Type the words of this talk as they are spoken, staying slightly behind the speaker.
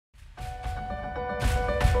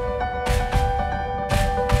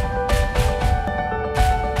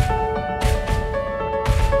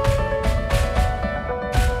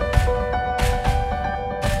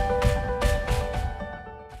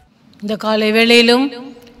இந்த காலை வேளையிலும்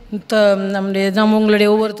நாம் உங்களுடைய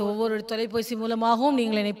ஒவ்வொரு தொலைபேசி மூலமாகவும்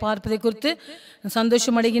நீங்கள் என்னை பார்ப்பதை குறித்து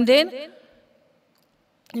சந்தோஷம் அடைகின்றேன்.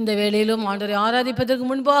 இந்த வேளையிலும் ஆண்டவரை ஆராதிப்பதற்கு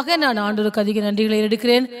முன்பாக நான் ஆண்டவருக்கு அதிக நன்றிகளை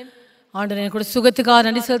எடுக்கிறேன். ஆண்டவர் எனக்கு கூட சுகத்துக்காக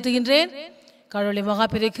நன்றி செலுத்துகின்றேன். கடவுளை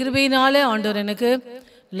மகாபெரிய கிருபையினால ஆண்டவர் எனக்கு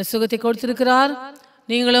நல்ல சுகத்தை கொடுத்திருக்கிறார்.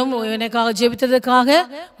 நீங்களும் எனக்காக ஜெபித்ததற்காக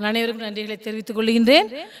அனைவருக்கும் நன்றிகளை தெரிவித்துக் கொள்கின்றேன்.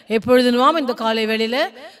 எப்பொழுதும் இந்த காலை வேளையில்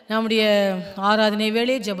நம்முடைய ஆராதனை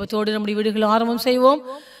வேலை ஜெபத்தோடு நம்முடைய வீடுகள் ஆரம்பம் செய்வோம்.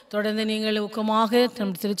 தொடர்ந்து நீங்கள் ஊக்கமாக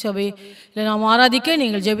நம் திருச்சபையில் நாம் ஆராதிக்க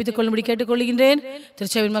நீங்கள் ஜெபித்துக் கொள்ளும்படி கேட்டுக்கொள்கின்றேன்.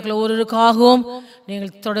 திருச்சபையின் மக்கள் ஒவ்வொருவருக்காகவும்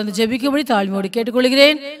நீங்கள் தொடர்ந்து ஜெபிக்கும்படி தாழ்மையோடு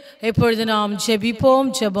கேட்டுக்கொள்கிறேன். எப்பொழுது நாம் ஜெபிப்போம்,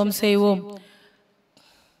 ஜெபம் செய்வோம்.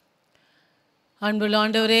 அன்புள்ள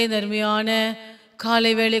ஆண்டவரே, நன்மையான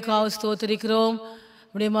காலை வேளைக்காக ஸ்தோத்திரிக்கிறோம்.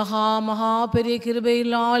 உடைய மகா பெரிய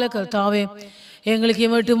கிருபையினால கர்த்தாவே, எங்களுக்கு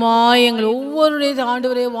மட்டுமாய் எங்கள் ஒவ்வொருடைய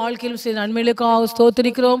ஆண்டவரே வாழ்க்கையிலும் செய்த நன்மைகளுக்காக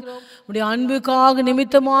ஸ்தோத்திரிக்கிறோம். உடைய அன்புக்காக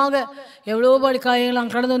நிமித்தமாக எவ்வளோ படிக்காயங்கள்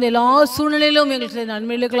நாங்கள் கடந்து வந்த எல்லா சூழ்நிலையிலும் எங்களுக்கு செய்த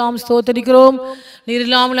நன்மைகளுக்கெல்லாம் ஸ்தோத்திரிக்கிறோம். நீர்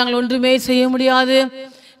இல்லாமல் நாங்கள் ஒன்றுமே செய்ய முடியாது.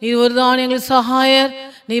 நீர் ஒருதான் எங்கள் சகாயர்.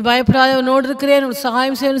 நீ பயப்படாதவனோடு இருக்கிறேன், உங்கள்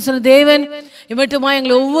சகாயம் செய்ய சொன்ன தேவன். இம்மட்டுமா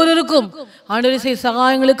எங்களை ஒவ்வொருவருக்கும் ஆண்டவரே செய்ய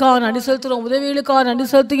சகாயங்களுக்காக நன்றி செலுத்துகிறோம், உதவிகளுக்காக நன்றி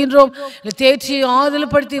செலுத்துகின்றோம். தேற்றி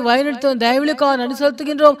ஆறுதல்படுத்தி வழிநடத்தும் தயவுகளுக்காக நன்றி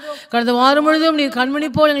செலுத்துகின்றோம். கடந்த வாரம் முழுவதும் நீர் கண்மணி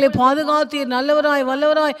போல் எங்களை பாதுகாத்தீர். நல்லவராய்,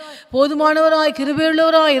 வல்லவராய், போதுமானவராய்,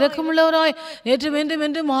 கிருபையுள்ளவராய், இரக்கமுள்ளவராய், நேற்றும்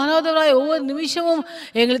என்றும் மாறாதவராய், ஒவ்வொரு நிமிஷமும்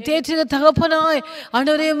எங்களை தேற்றிய தகப்பனாய்,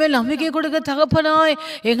 ஆண்டவரே மேல் நம்பிக்கை கொடுக்க தகப்பனாய்,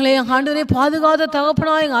 எங்களை ஆண்டவரை பாதுகாத்த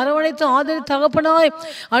தகப்பனாய், அரவணைத்து ஆதரி தகப்பனாய்,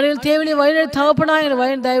 ஆண்டவர் தேவையை வழிநடத்த தகப்பனாய், எங்கள்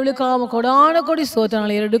வயல் தயவுகளுக்காக கொடான கொடி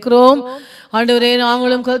ஸ்தோத்திரங்களை எடுக்கிறோம். ஆண்டவரே,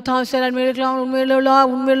 நாங்களும் உண்மையில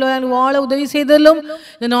வாழ உதவி செய்தலும்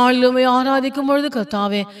இந்த நாளிலும் ஆராதிக்கும் பொழுது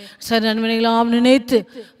கர்த்தாவே சரி நன்மைகளாம் நினைத்து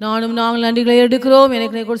நாங்கள் நன்றிகளை எடுக்கிறோம்.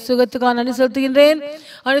 எனக்கு சுகத்துக்காக நன்றி செலுத்துகின்றேன்.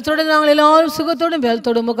 அதை தொடர்ந்து நாங்கள் எல்லாரும் சுகத்தோடும்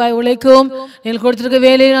வேலத்தோடும் முகாய் உழைக்கவும், நீங்கள் கொடுத்திருக்க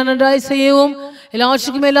வேலையை நான் நன்றாய் செய்யவும்,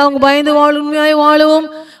 எல்லாற்றுக்கும் எல்லாம் அவங்க பயந்து உண்மையாய் வாழவும்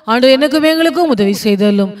ஆண்டு எனக்கும் எங்களுக்கும் உதவி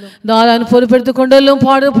செய்தலும் தாரான் பொறுப்பெடுத்துக் கொண்டலும்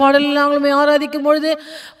பாடல் நாங்களுமே ஆராதிக்கும் பொழுது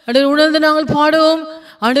அன்று உணர்ந்து நாங்கள் பாடுவோம்.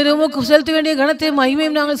 ஆண்டு உமக்கு செலுத்த வேண்டிய கணத்தையும்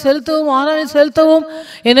மகிமையும் நாங்கள் செலுத்தவும் ஆராதனை செலுத்தவும்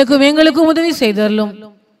எனக்கும் எங்களுக்கும் உதவி செய்தலும்.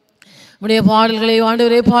 உடைய பாடல்களை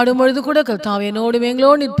ஆண்டவரே பாடும் பொழுது கூட கர்த்தாவே என்னோடும்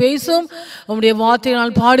எங்களோடு நீர் பேசும். உம்முடைய வார்த்தையை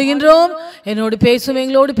நான் பாடுகின்றோம், என்னோடு பேசும்,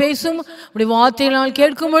 எங்களோடு பேசும். உடைய வார்த்தையை நான்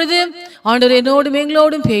கேட்கும் பொழுது ஆண்டவர் என்னோடும்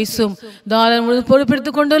எங்களோடும் பேசும். தாராளம் முழுதும்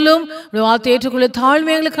பொறுப்பெடுத்துக் கொண்டலும் உடைய வார்த்தை ஏற்றுக்கொள்ள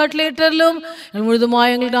தாழ்மை எங்களுக்கு கட்டளையிட்டலும் எங்கள்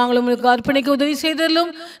முழுதுமாய் எங்களுக்கு நாங்களும் உங்களுக்கு அர்ப்பணிக்க உதவி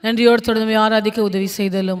செய்தலும் நன்றியோடு தொடர்ந்து ஆராதிக்க உதவி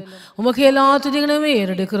செய்தலும் உமக்கு எல்லா துதிகளுமே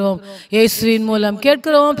ஏறெடுக்கிறோம். இயேசுவின் மூலம்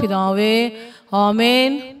கேட்கிறோம் பிதாவே,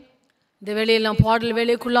 ஆமேன். இந்த வேலையில் நாம் பாடல்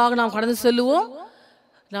வேலைக்குள்ளாக நாம் கடந்து செல்லுவோம்.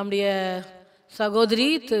 நம்முடைய சகோதரி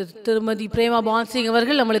திருமதி பிரேமா பான்சிங்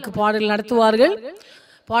அவர்கள் நம்மளுக்கு பாடல் நடத்துவார்கள்.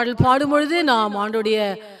 பாடல் பாடும் பொழுது நாம் ஆண்டோடைய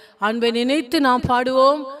அன்பை நினைத்து நாம்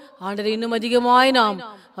பாடுவோம். ஆண்டரை இன்னும் அதிகமாய் நாம்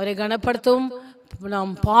அவரை கனப்படுத்தும்,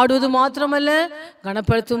 நாம் பாடுவது மாத்திரமல்ல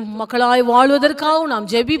கனப்படுத்தும் மக்களாய் வாழ்வதற்காகவும்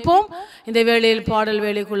நாம் ஜெபிப்போம். இந்த வேளையில் பாடல்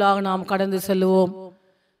வேலைக்குள்ளாக நாம் கடந்து செல்லுவோம்.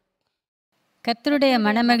 கர்த்தருடைய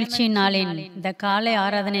மனமகிழ்ச்சியின் நாளின் இந்த காலை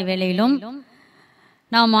ஆராதனை வேளையிலும்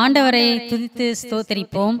நாம் ஆண்டவரை துதித்து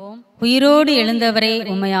ஸ்தோத்தரிப்போம். உயிரோடு எழுந்தவரை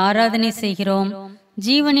உம்மை ஆராதனை செய்கிறோம்,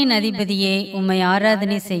 ஜீவனின் அதிபதியே உம்மை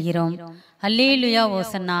ஆராதனை செய்கிறோம். அல்லேலூயா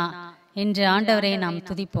ஓசன்னா என்று ஆண்டவரை நாம்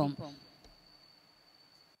துதிப்போம்.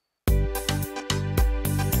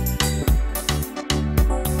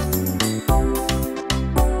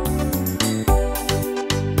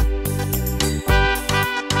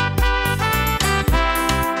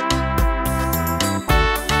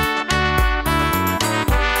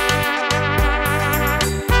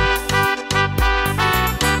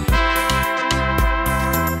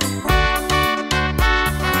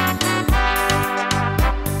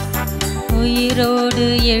 உயிரோடு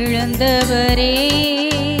எழுந்தவரே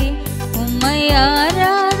உம்மை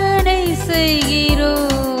ஆராதனை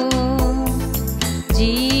செய்கிறோம்,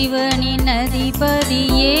 ஜீவனின்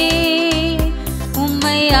அதிபதியே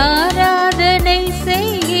உம்மை ஆராதனை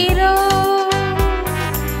செய்கிறோம்.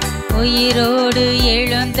 உயிரோடு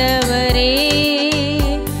எழுந்தவரே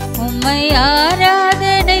உம்மை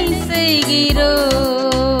ஆராதனை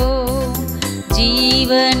செய்கிறோம்,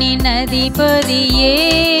 ஜீவனின் அதிபதியே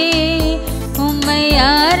உம்மை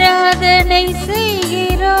ஆராதனை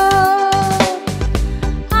செய்கிறோம்.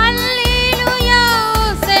 அல்லேலூயா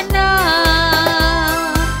ஓசன்னா,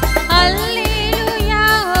 அல்லேலூயா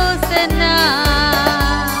ஓசன்னா,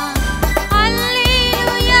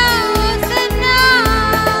 அல்லேலூயா ஓசன்னா,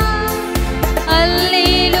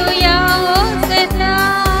 அல்லேலூயா ஓசன்னா.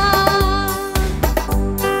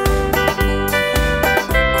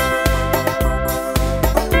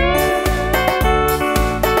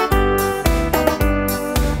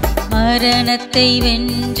 மரணத்தை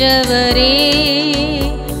வென்றவரே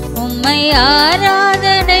உம்மை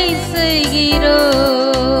ஆராதனை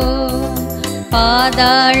செய்கிறோம்.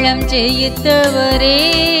 பாதாளம் ஜெயித்தவரே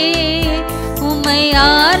உம்மை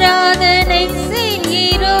ஆராதனை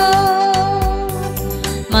செய்கிறோம்.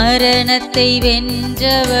 மரணத்தை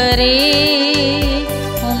வென்றவரே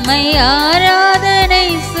உம்மை ஆராதனை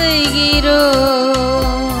செய்கிறோம்.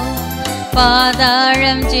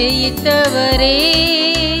 பாதாளம் ஜெயித்தவரே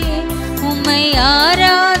உம்மை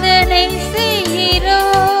ஆராதனை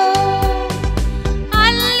செய்கிறோம்.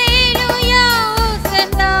 அல்லேலூயா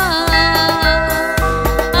ஓசன்னா,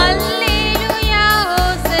 அல்லேலூயா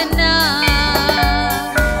ஓசன்னா,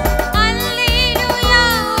 அல்லேலூயா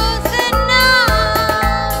ஓசன்னா,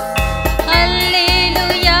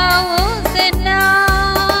 அல்லேலூயா ஓசன்னா.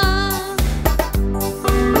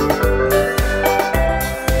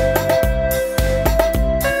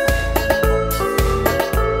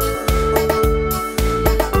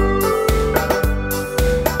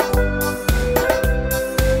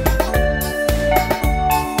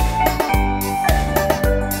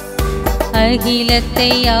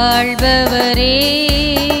 அகிலத்தை ஆள்பவரே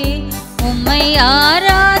உம்மை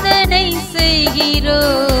ஆராதனை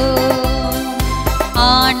செய்கிறோம்.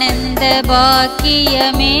 ஆனந்த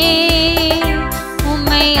பாக்கியமே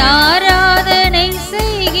உம்மை ஆராதனை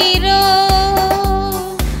செய்கிறோம்.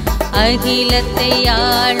 அகிலத்தை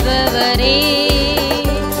ஆள்பவரே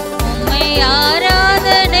உம்மை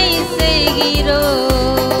ஆராதனை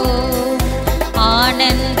செய்கிறோம்.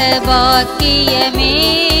 ஆனந்த பாக்கியமே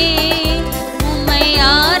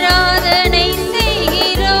ஆராதனை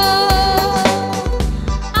செய்கிறோம்.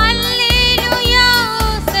 அல்லேலூயா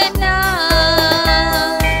ஓசன்னா,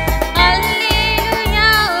 அல்லேலூயா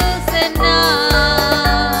ஓசன்னா,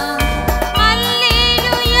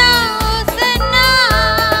 அல்லேலூயா ஓசன்னா,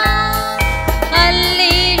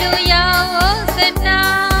 அல்லேலூயா ஓசன்னா,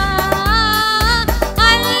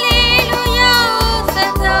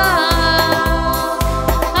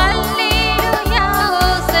 அல்லேலூயா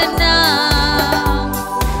ஓசன்னா,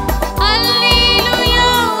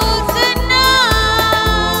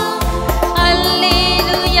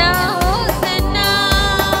 அல்லேலூயா ஓசன்னா.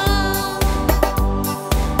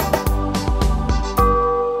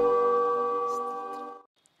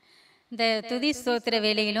 இந்த துதி ஸ்தோத்திர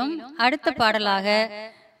வேளையிலும் அடுத்த பாடலாக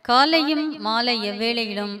காலையும் மாலை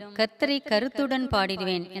எவ்வேளையிலும் கர்த்தரை கருத்துடன்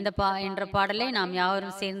பாடிடுவேன் என்ற பாடலை நாம்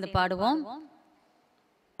யாவரும் சேர்ந்து பாடுவோம்.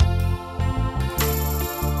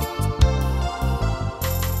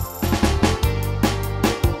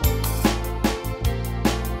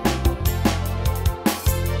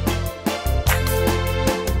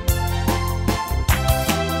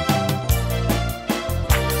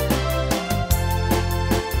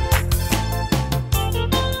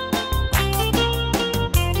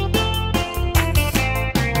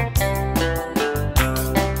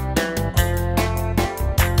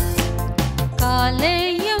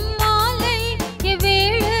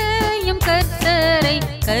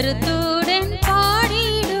 கருத்துடன்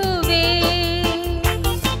பாடிடுவே.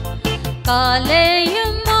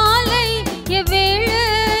 காலையும் மாலை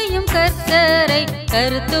எவ்வேளையும் கர்த்தரை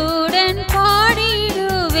கருத்துடன்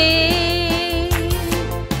பாடிடுவே.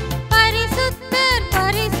 பரிசுத்தர்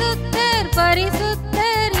பரிசுத்தர்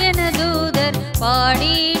பரிசுத்தர் என தூதர்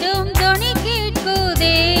பாடிடும் தொனி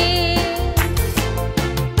கேட்குதே.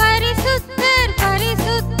 பரிசுத்தர்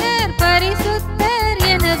பரிசுத்தர் பரிசுத்தர்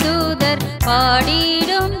என தூதர்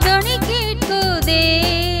பாடிடும் தொனி கேட்குதே.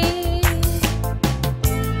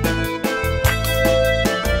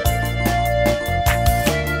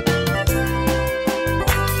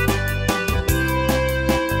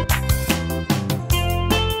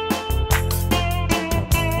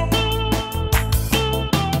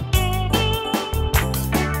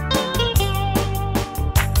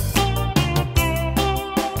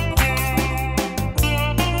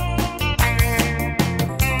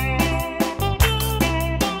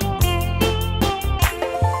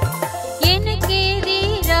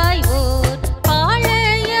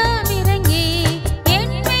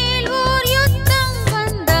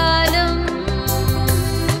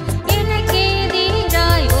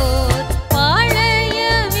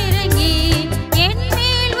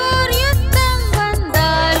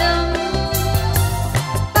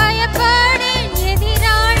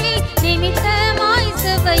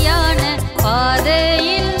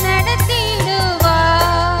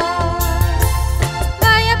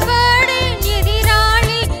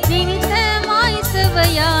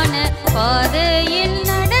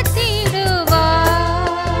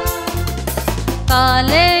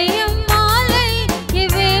 காலையும் மாலை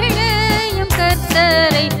இவ்வேளையும்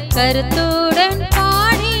கர்த்தரை கருத்துடன்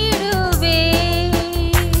பாடிடுவே.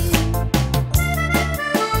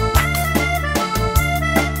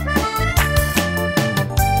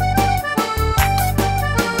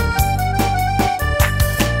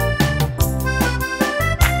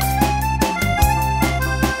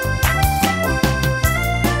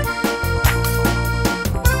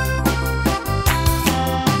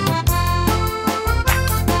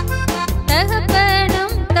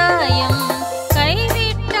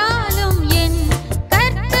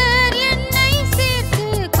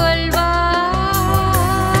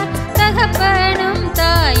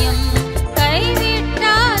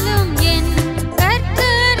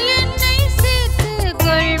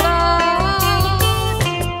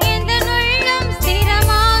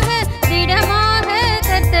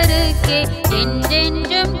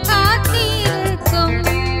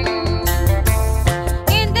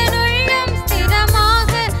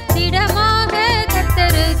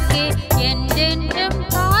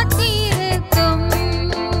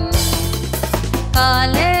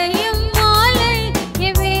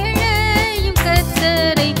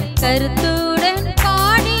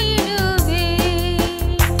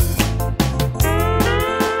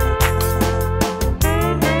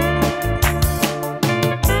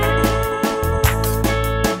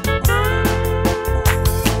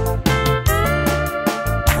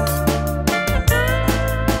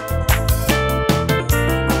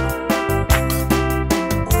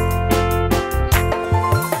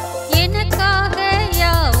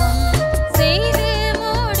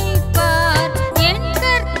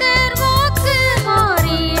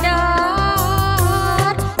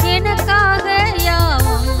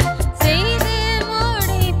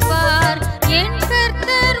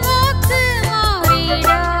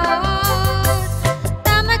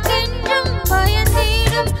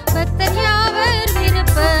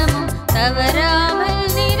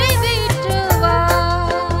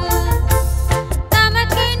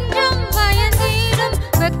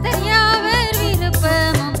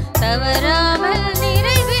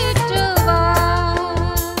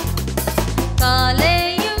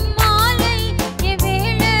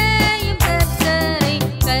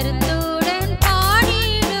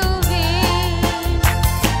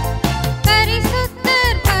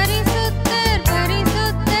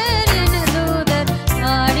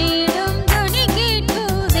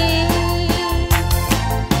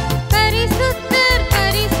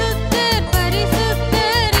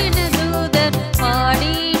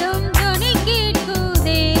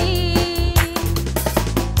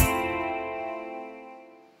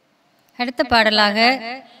 அடுத்த பாடலாக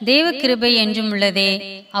தேவ கிருபை என்றும் உள்ளதே,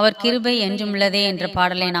 அவர் கிருபை என்றும் உள்ளதே என்ற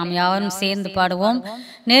பாடலை நாம் யாவரும் சேர்ந்து பாடுவோம்.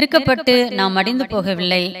 நெருக்கப்பட்டு நாம் அடிந்து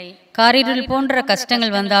போகவில்லை. காரிருள் போன்ற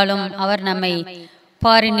கஷ்டங்கள் வந்தாலும் அவர் நம்மை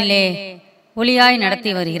பாரினிலே ஒளியாய்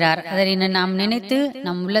நடத்தி வருகிறார். அதை நாம் நினைத்து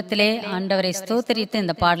நம் உள்ளத்திலே ஆண்டவரை ஸ்தோத்தரித்து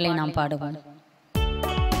இந்த பாடலை நாம் பாடுவோம்.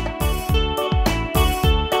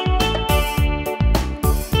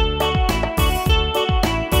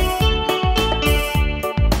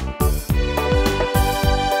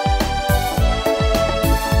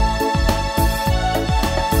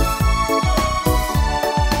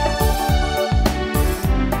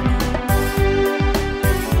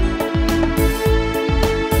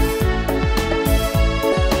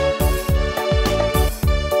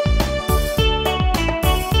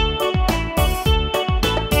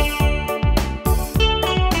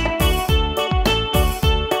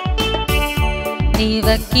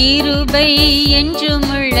 கிருபை என்றும்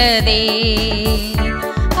உள்ளதே,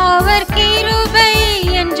 அவர் கிருபை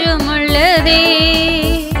என்றும் உள்ளதே.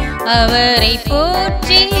 அவரை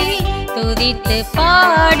போற்றி துதித்து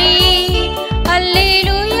பாடி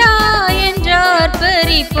அல்லேலூயா என்றார்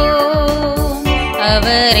பரிப்போம்.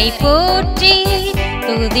 அவரை போற்றி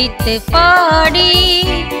துதித்து பாடி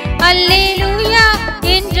அல்லேலூயா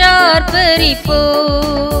என்றார் பரிப்போம்.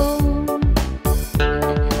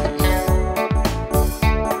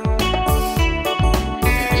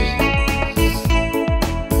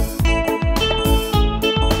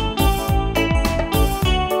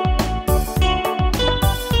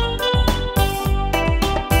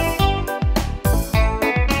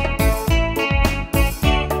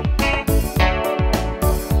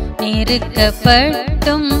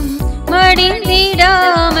 நெருக்கப்பட்டும்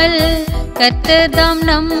மடிந்திடாமல் கர்த்தர்தாம்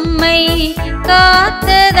நம்மை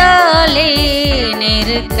காத்ததாலே.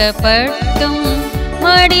 நெருக்கப்பட்டும்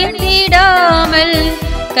மடிந்திடாமல்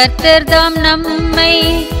கர்த்தர்தாம் நம்மை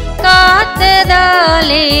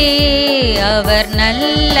காத்ததாலே. அவர்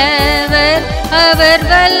நல்லவர், அவர்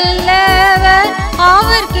வல்லவர்,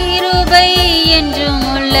 அவர் கிருபை என்றும்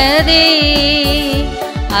உள்ளதே.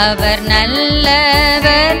 அவர்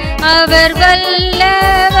நல்லவர், அவர்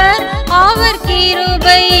வல்லவர், அவர்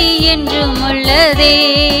கிருபை என்றும் உள்ளதே.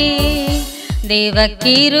 தேவ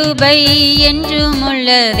கிருபை என்றும்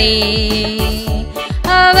உள்ளதே,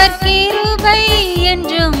 அவர் கிருபை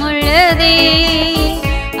என்றும் உள்ளதே.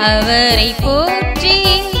 அவரை போற்றி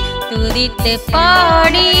துதித்து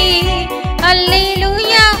பாடி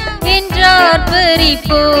அல்லேலூயா என்றார்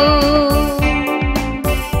பரிப்போம்.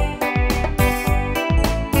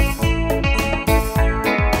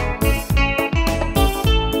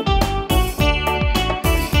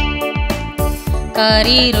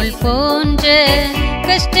 காரிருள் போன்ற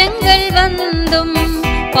கஷ்டங்கள் வந்தும்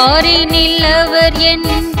பாரினில் அவர் என்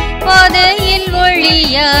பாதையில்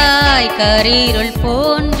ஒளியாய். காரிருள்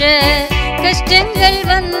போன்ற கஷ்டங்கள்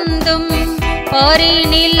வந்தும்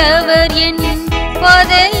பாரினில் அவர் என்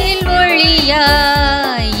பாதையில்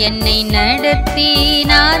ஒளியாய். என்னை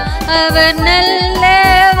நடத்தினார் அவர்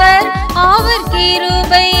நல்லவர், அவர்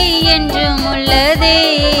கிருபை என்றும் உள்ளதே.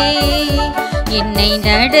 என்னை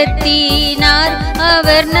நடத்தினார்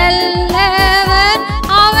அவர் நல்லவர்,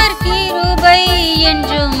 அவர் கிருபை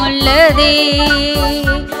என்றும் உள்ளதே.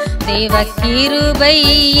 தேவ கிருபை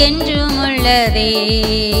என்றும் உள்ளதே,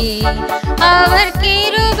 அவர்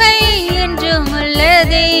கிருபை என்றும்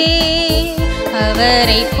உள்ளதே.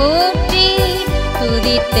 அவரை போற்றி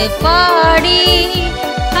துதித்து பாடி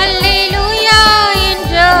அல்லேலூயா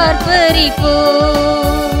என்றார் பரிப்போம்.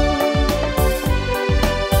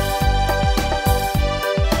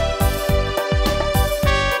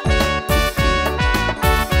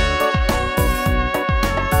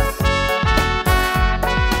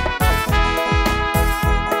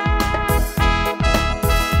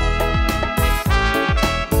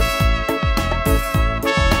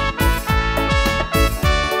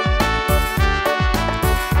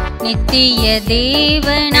 நித்திய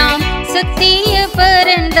தேவனாம் சத்திய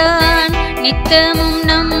பரந்தான் நித்தமும்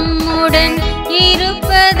நம்முடன்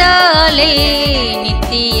இருப்பதாலே.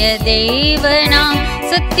 நித்திய தேவனாம்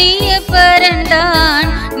சத்திய பரந்தான்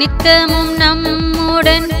நித்தமும்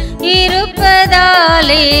நம்முடன்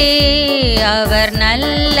இருப்பதாலே. அவர்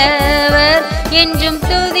நல்லவர் என்றும்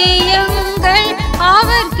துதியுங்கள்,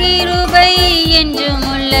 அவர் கிருபை என்றும்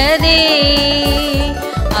உள்ளதே.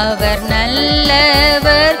 அவர்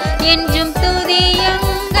நல்லவர் என்றும்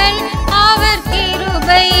துதியுங்கள், அவர்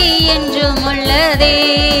கிருபை என்றும் உள்ளதே.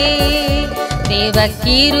 தேவ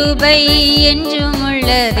கிருபை என்றும்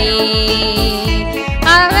உள்ளதே,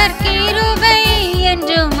 அவர் கிருபை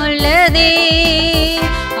என்றும் உள்ளதே.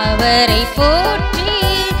 அவரை போற்றி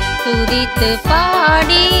துதித்து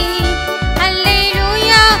பாடி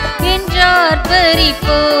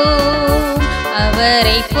ஆர்ப்பரிப்போம்.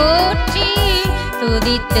 அவரை போற்றி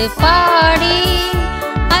துதித்து பாடி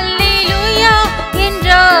அல்லேலூயா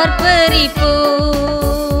என்று ஆர்ப்பரிப்போம்.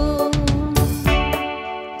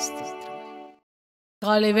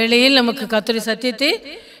 காலை வேளையில் நமக்கு கர்த்தருடைய சத்தியத்தை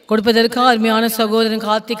கொடுப்பதற்காக அருமையான சகோதரன்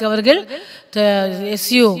கார்த்திக் அவர்கள்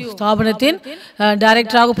எஸ்யூ ஸ்தாபனத்தின்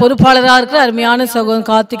டைரக்டராக பொறுப்பாளராக இருக்கிற அருமையான சகோதரன்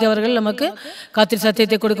கார்த்திக் அவர்கள் நமக்கு கர்த்தருடைய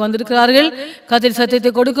சத்தியத்தை கொடுக்க வந்திருக்கிறார்கள். கர்த்தருடைய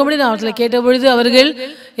சத்தியத்தை கொடுக்கும்படி நான் அவர்களை கேட்டபொழுது அவர்கள்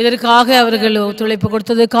இதற்காக அவர்கள் ஒத்துழைப்பு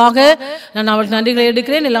கொடுத்ததற்காக நான் அவர்களுக்கு நன்றிகளை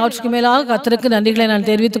எடுக்கிறேன். எல்லாவற்றுக்கும் மேலாக கர்த்தருக்கு நன்றிகளை நான்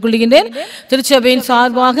தெரிவித்துக் கொள்கின்றேன். திருச்சபையின்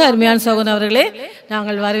சார்பாக அருமையான சகோதரன் அவர்களே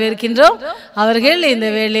நாங்கள் வரவேற்கின்றோம். அவர்கள் இந்த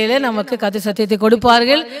வேளையில நமக்கு கர்த்தருடைய சத்தியத்தை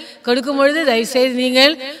கொடுப்பார்கள். கொடுக்கும் பொழுது தயவுசெய்து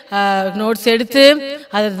நீங்கள் நோட்ஸ் எடுத்து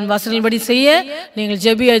அதன் வசனப்படி செய்ய நீங்கள்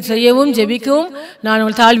செய்யவும் ஜெபிக்கவும் நான்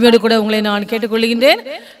உங்கள் தாழ்மையோடு கூட உங்களை நான் கேட்டுக்கொள்கின்றேன்.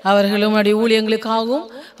 அவர்களும் அவருடைய ஊழியங்களுக்காகவும்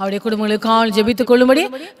அவருடைய குடும்பங்களுக்காகவும் ஜெபித்துக் கொள்ளும்படி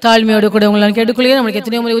தாழ்மையோடு கூட உங்களை நான் கேட்டுக்கொள்கிறேன். நம்மளுக்கு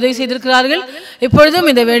எத்தனையோ முறை உதவி செய்திருக்கிறார்கள். இப்பொழுதும்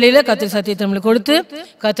இந்த வேளையில கர்த்தருடைய சத்தியத்தை நம்மளுக்கு கொடுத்து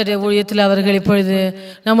கர்த்தருடைய ஊழியத்தில் அவர்கள் இப்பொழுது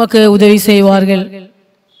நமக்கு உதவி செய்வார்கள்.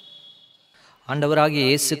 ஆண்டவராகிய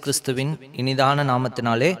இயேசு கிறிஸ்துவின் இனிதான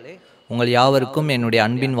நாமத்தினாலே உங்கள் யாவருக்கும் என்னுடைய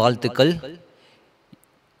அன்பின் வாழ்த்துக்கள்.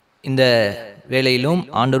 இந்த வேளையிலும்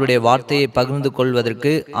ஆண்டவருடைய வார்த்தையை பகிர்ந்து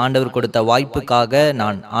கொள்வதற்கு ஆண்டவர் கொடுத்த வாய்ப்புக்காக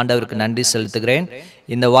நான் ஆண்டவருக்கு நன்றி செலுத்துகிறேன்.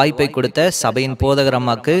 இந்த வாய்ப்பை கொடுத்த சபையின் போதகர்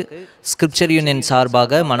அம்மாக்கு ஸ்கிரிப்சர் யூனியன்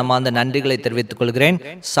சார்பாக மனமார்ந்த நன்றிகளை தெரிவித்துக் கொள்கிறேன்.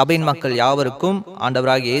 சபையின் மக்கள் யாவருக்கும்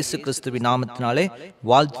ஆண்டவராகிய இயேசு கிறிஸ்துவின் நாமத்தினாலே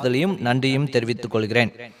வாழ்த்துதலையும் நன்றியும் தெரிவித்துக்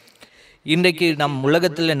கொள்கிறேன். இன்றைக்கு நம்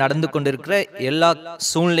உலகத்தில் நடந்து கொண்டிருக்கிற எல்லா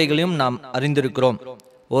சூழ்நிலைகளையும் நாம் அறிந்திருக்கிறோம்.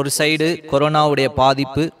 ஒரு சைடு கொரோனாவுடைய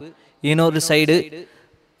பாதிப்பு, இன்னொரு சைடு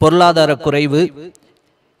பொருளாதார குறைவு,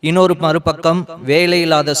 இன்னொரு மறுபக்கம்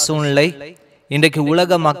வேலையில்லாத சூழ்நிலை. இன்றைக்கு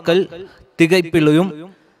உலக மக்கள் திகைப்பிலும்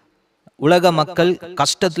உலக மக்கள்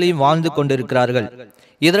கஷ்டத்திலையும் வாழ்ந்து கொண்டிருக்கிறார்கள்.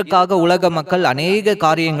 இதற்காக உலக மக்கள் அநேக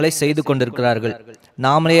காரியங்களை செய்து கொண்டிருக்கிறார்கள்.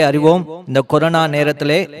 நாமளே அறிவோம் இந்த கொரோனா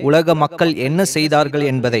நேரத்திலே உலக மக்கள் என்ன செய்தார்கள்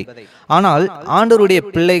என்பதை. ஆனால் ஆண்டவருடைய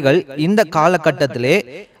பிள்ளைகள் இந்த காலகட்டத்திலே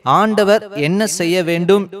ஆண்டவர் என்ன செய்ய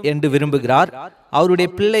வேண்டும் என்று விரும்புகிறார், அவருடைய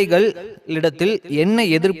பிள்ளைகளிடத்தில் என்ன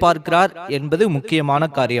எதிர்பார்க்கிறார் என்பது முக்கியமான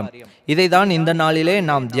காரியம். இதைதான் இந்த நாளிலே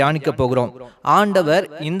நாம் தியானிக்க போகிறோம். ஆண்டவர்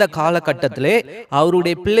இந்த காலகட்டத்திலே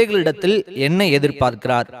அவருடைய பிள்ளைகளிடத்தில் என்ன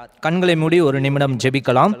எதிர்பார்க்கிறார்? கண்களை மூடி ஒரு நிமிடம்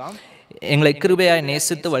ஜெபிக்கலாம். எங்களை கிருபையாய்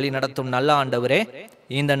நேசித்து வழி நடத்தும் நல்ல ஆண்டவரே,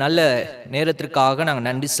 இந்த நல்ல நேரத்திற்காக நாங்கள்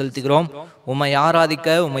நன்றி செலுத்துகிறோம். உம்மை ஆராதிக்க,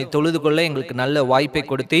 உம்மை தொழுது கொள்ள எங்களுக்கு நல்ல வாய்ப்பை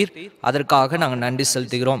கொடுத்தீர். அதற்காக நாங்கள் நன்றி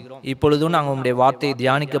செலுத்துகிறோம். இப்பொழுதும் நாங்கள் உங்களுடைய வார்த்தையை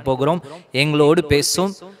தியானிக்க போகிறோம். எங்களோடு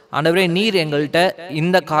பேசும் ஆண்டவரே. நீர் எங்கள்கிட்ட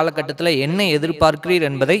இந்த காலகட்டத்தில் என்ன எதிர்பார்க்கிறீர்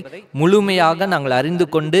என்பதை முழுமையாக நாங்கள் அறிந்து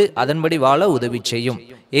கொண்டு அதன்படி வாழ உதவி செய்யும்.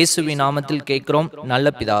 இயேசுவின் நாமத்தில் கேட்கிறோம்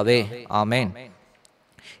நல்ல பிதாவே, ஆமேன்.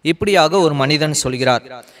 இப்படியாக ஒரு மனிதன் சொல்கிறார்,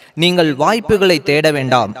 நீங்கள் வாய்ப்புகளை தேட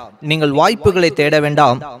வேண்டாம், நீங்கள் வாய்ப்புகளை தேட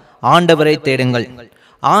வேண்டாம், ஆண்டவரை தேடுங்கள்.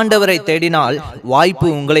 ஆண்டவரை தேடினால் வாய்ப்பு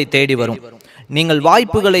உங்களை தேடி வரும். நீங்கள்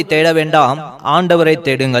வாய்ப்புகளை தேட வேண்டாம், ஆண்டவரை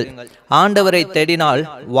தேடுங்கள். ஆண்டவரை தேடினால்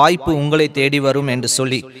வாய்ப்பு உங்களை தேடி வரும் என்று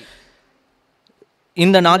சொல்லி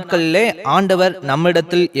இந்த நாட்களிலே ஆண்டவர்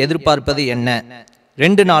நம்மிடத்தில் எதிர்பார்ப்பது என்ன?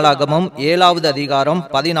 2 நாளாகமம் 7வது அதிகாரம்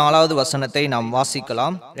 14வது வசனத்தை நாம்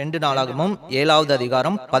வாசிக்கலாம். 2 நாளாகமம் 7வது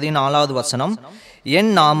அதிகாரம் 14வது வசனம்.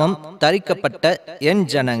 என் நாமம் தரிக்கப்பட்ட என்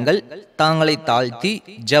ஜனங்கள் தாங்களை தாழ்த்தி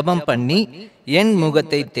ஜெபம் பண்ணி என்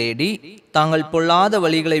முகத்தை தேடி தாங்கள் பொல்லாத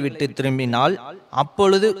வழிகளை விட்டு திரும்பினால்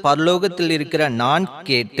அப்பொழுது பரலோகத்தில் இருக்கிற நான்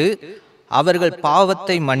கேட்டு அவர்கள்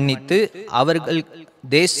பாவத்தை மன்னித்து அவர்கள்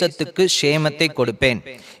தேசத்துக்கு சேமத்தை கொடுப்பேன்.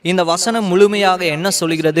 இந்த வசனம் முழுமையாக என்ன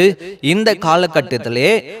சொல்கிறது? இந்த காலகட்டத்திலே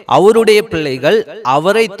அவருடைய பிள்ளைகள்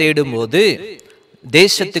அவரை தேடும்போது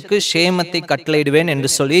தேசத்துக்கு சேமத்தை கட்டளையிடுவேன் என்று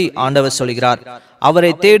சொல்லி ஆண்டவர் சொல்கிறார்.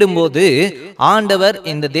 அவரை தேடும்போது ஆண்டவர்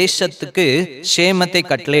இந்த தேசத்துக்கு சேமத்தை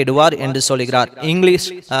கட்டளையிடுவார் என்று சொல்கிறார்.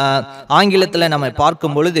 ஆங்கிலத்தில் நம்ம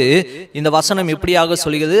பார்க்கும் பொழுது இந்த வசனம் இப்படியாக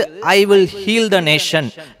சொல்கிறது, I will heal the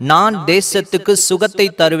nation, நான் தேசத்துக்கு சுகத்தை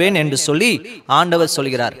தருவேன் என்று சொல்லி ஆண்டவர்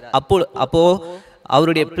சொல்கிறார். அப்போ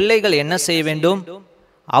அவருடைய பிள்ளைகள் என்ன செய்ய வேண்டும்?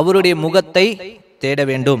 அவருடைய முகத்தை தேட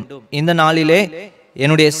வேண்டும். இந்த நாளிலே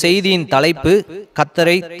என்னுடைய செய்தியின் தலைப்பு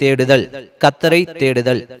கர்த்தரை தேடுதல், கர்த்தரை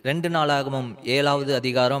தேடுதல். 2 நாளாகமம் 7வது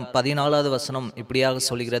அதிகாரம் 14வது வசனம் இப்படியாக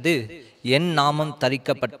சொல்கிறது, என் நாமம்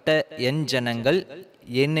தரிக்கப்பட்ட என் ஜனங்கள்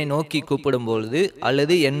என்னை நோக்கி கூப்பிடும் பொழுது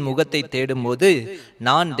அல்லது என் முகத்தை தேடும் போது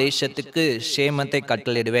நான் தேசத்துக்கு சேமத்தை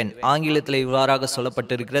கட்டளையிடுவேன். ஆங்கிலத்தில் இவ்வாறாக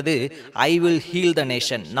சொல்லப்பட்டிருக்கிறது, I will heal the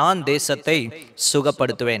nation, நான் தேசத்தை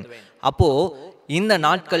சுகப்படுத்துவேன். அப்போ இந்த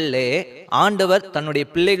நாட்களிலே ஆண்டவர் தன்னுடைய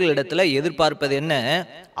பிள்ளைகளிடத்துல எதிர்பார்ப்பது என்ன?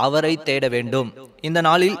 அவரை தேட வேண்டும். இந்த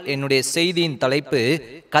நாளில் என்னுடைய செய்தியின் தலைப்பு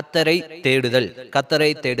கர்த்தரை தேடுதல்.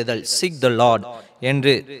 கர்த்தரை தேடுதல், seek the Lord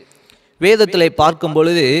என்று வேதத்திலே பார்க்கும்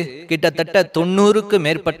பொழுது கிட்டத்தட்ட 90க்கு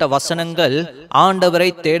மேற்பட்ட வசனங்கள் ஆண்டவரை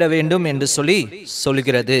தேட வேண்டும் என்று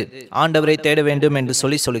சொல்கிறது. ஆண்டவரை தேட வேண்டும் என்று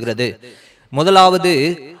சொல்கிறது. முதலாவது,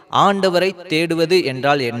 ஆண்டவரை தேடுவது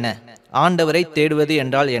என்றால் என்ன? ஆண்டவரை தேடுவது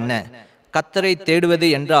என்றால் என்ன? கர்த்தரை தேடுவது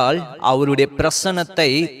என்றால் அவருடைய பிரசன்னத்தை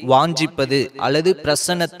வாஞ்சிப்பது அல்லது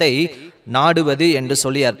பிரசன்னத்தை நாடுவது என்று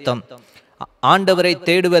சொல்லி அர்த்தம். ஆண்டவரை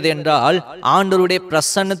தேடுவது என்றால் ஆண்டவருடைய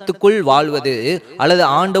பிரசன்னத்துக்குள் வாழ்வது அல்லது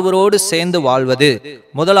ஆண்டவரோடு சேர்ந்து வாழ்வது.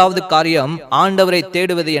 முதலாவது காரியம், ஆண்டவரை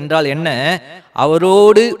தேடுவது என்றால் என்ன?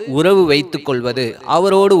 அவரோடு உறவு வைத்துக் கொள்வது.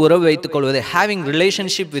 அவரோடு உறவு வைத்துக் கொள்வது, having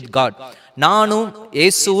relationship with God. நானும்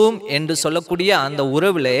இயேசுவும் என்று சொல்லக்கூடிய அந்த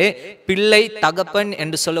உறவிலே, பிள்ளை தகப்பன்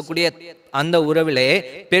என்று சொல்லக்கூடிய அந்த உறவிலே,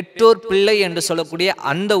 பெற்றோர் பிள்ளை என்று சொல்லக்கூடிய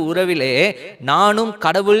அந்த உறவிலே, நானும்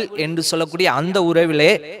கடவுள் என்று சொல்லக்கூடிய அந்த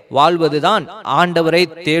உறவிலே வாழ்வதுதான் ஆண்டவரை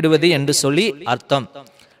தேடுவது என்று சொல்லி அர்த்தம்.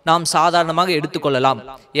 நாம் சாதாரணமாக எடுத்துக்கொள்ளலாம்.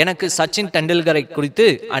 எனக்கு சச்சின் டெண்டுல்கரை குறித்து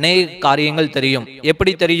அநேக காரியங்கள் தெரியும்.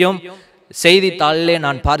 எப்படி தெரியும்? செய்தித்தாளிலே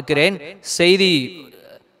நான் பார்க்கிறேன்,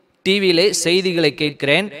 டிவியிலே செய்திகளை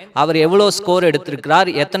கேட்கிறேன். அவர் எவ்வளோ ஸ்கோர் எடுத்திருக்கிறார்,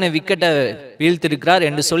 எத்தனை விக்கெட்டை வீழ்த்திருக்கிறார்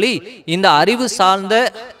என்று சொல்லி இந்த அறிவு சார்ந்த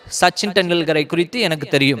சச்சின் டெண்டுல்கரை குறித்து எனக்கு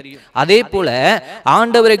தெரியும். அதே போல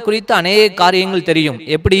ஆண்டவரை குறித்து அநேக காரியங்கள் தெரியும்.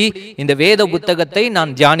 எப்படி? இந்த வேத புத்தகத்தை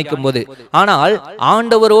நான் தியானிக்கும் போது. ஆனால்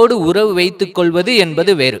ஆண்டவரோடு உறவு வைத்துக் கொள்வது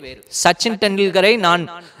என்பது வேறு. சச்சின் டெண்டுல்கரை நான்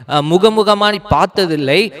முகமுகமாய்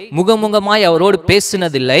பார்த்ததில்லை, முகமுகமாய் அவரோடு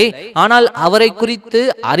பேசினதில்லை. ஆனால் அவரை குறித்து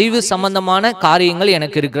அறிவு சம்பந்தமான காரியங்கள்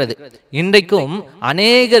எனக்கு இருக்கிறது. இன்றைக்கும்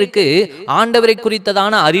அநேகருக்கு ஆண்டவரை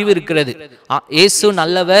குறித்ததான அறிவு இருக்கிறது. இயேசு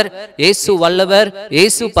நல்லவர், இயேசு வல்லவர்,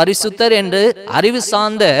 இயேசு பரிசுத்தர் என்று அறிவு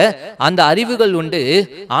சார்ந்த அந்த அறிவுகள் உண்டு.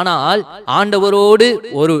 ஆனால் ஆண்டவரோடு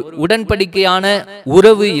ஒரு உடன்படிக்கையான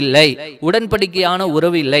உறவு இல்லை. உடன்படிக்கையான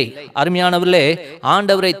உறவு இல்லை. அருமையானவர்களே,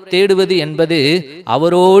 ஆண்டவரை தேடுவது என்பது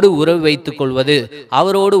அவரோடு உறவு வைத்துக் கொள்வது.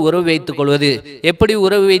 அவரோடு உறவு வைத்துக் கொள்வது. எப்படி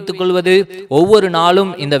உறவு வைத்துக் கொள்வது? ஒவ்வொரு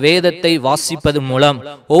நாளும் இந்த வேதத்தை வாசிப்பதன் மூலம்,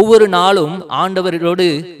 ஒவ்வொரு நாளும் ஆண்டவரோடு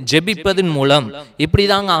ஜெபிப்பதன் மூலம்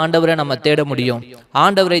இப்படிதாங்க ஆண்டவரை நம்ம தேட முடியும்.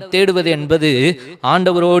 ஆண்டவரை தேடுவது என்பது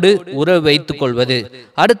ஆண்டவரோடு உறவு வைத்துக் கொள்வது.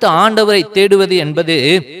 அடுத்து, ஆண்டவரை தேடுவது என்பது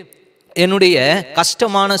என்னுடைய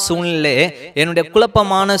கஷ்டமான சூழ்நிலை, என்னுடைய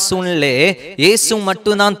குழப்பமான சூழ்நிலை, இயேசு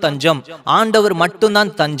மட்டும்தான் தஞ்சம், ஆண்டவர்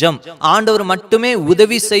மட்டும்தான் தஞ்சம், ஆண்டவர் மட்டுமே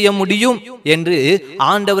உதவி செய்ய முடியும் என்று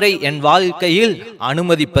ஆண்டவரை என் வாழ்க்கையில்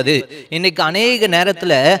அனுமதிப்பது. இன்னைக்கு அநேக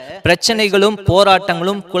நேரத்துல பிரச்சனைகளும்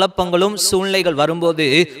போராட்டங்களும் குழப்பங்களும் சூழ்நிலைகள் வரும்போது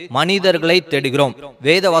மனிதர்களை தேடுகிறோம்.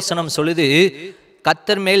 வேத வசனம் சொல்லுது,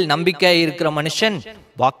 கர்த்தர் மேல் நம்பிக்கை இருக்கிற மனுஷன்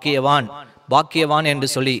பாக்கியவான், பாக்கியவான் என்று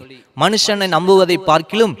சொல்லி. மனுஷனை நம்புவதை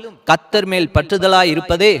பார்க்கிலும் கர்த்தர் மேல் பற்றுதலாய்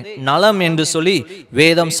இருப்பதே நலம் என்று சொல்லி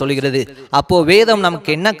வேதம் சொல்கிறது. அப்போ வேதம் நமக்கு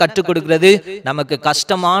என்ன கற்றுக் கொடுக்கிறது? நமக்கு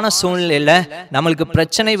கஷ்டமான சூழ்நிலையில, நம்மளுக்கு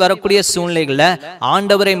பிரச்சனை வரக்கூடிய சூழ்நிலைகள்ல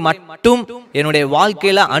ஆண்டவரை மட்டும் என்னுடைய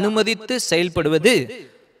வாழ்க்கையில அனுமதித்து செயல்படுவது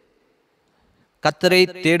கர்த்தரை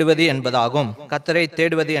தேடுவது என்பதாகும். கர்த்தரை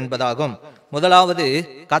தேடுவது என்பதாகும். முதலாவது,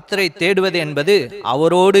 கர்த்தரை தேடுவது என்பது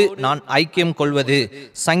அவரோடு நான் ஐக்கியம் கொள்வது.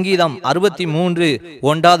 சங்கீதம்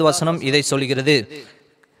 63:1 இதை சொல்கிறது.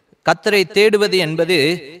 கர்த்தரை தேடுவது என்பது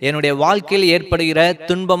என்னுடைய வாழ்க்கையில் ஏற்படுகிற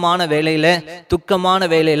துன்பமான வேளையில, துக்கமான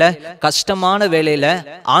வேளையில, கஷ்டமான வேளையில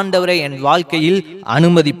ஆண்டவரை என் வாழ்க்கையில்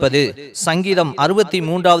அனுமதிப்பது. சங்கீதம்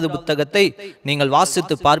 63வது புத்தகத்தை நீங்கள்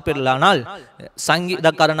வாசித்து பார்ப்பீர்களானால்,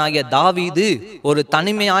 சங்கீதக்காரனாகிய தாவீது ஒரு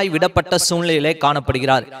தனிமையாய் விடப்பட்ட சூழ்நிலையிலே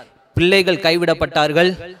காணப்படுகிறார். பிள்ளைகள் கைவிடப்பட்டார்கள்,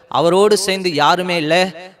 அவரோடு சேர்ந்து யாருமே இல்லை,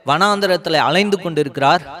 வனாந்தரத்தில் அலைந்து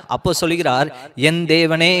கொண்டிருக்கிறார். அப்போ சொல்கிறார், என்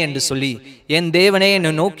தேவனே என்று சொல்லி, என் தேவனே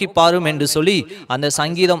என்னை நோக்கி பாரும் என்று சொல்லி அந்த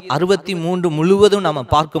சங்கீதம் 63 முழுவதும் நம்ம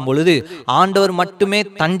பார்க்கும் பொழுது ஆண்டவர் மட்டுமே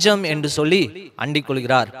தஞ்சம் என்று சொல்லி அண்டிக்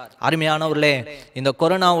கொள்கிறார். அருமையானவர்களே, இந்த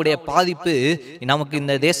கொரோனாவுடைய பாதிப்பு நமக்கு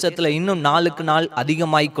இந்த தேசத்துல இன்னும் நாளுக்கு நாள்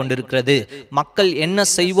அதிகமாய் கொண்டிருக்கிறது. மக்கள் என்ன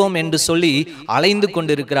செய்வோம் என்று சொல்லி அலைந்து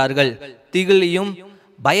கொண்டிருக்கிறார்கள். திகிலையும்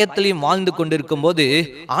பயத்திலையும் வாழ்ந்து கொண்டிருக்கும் போது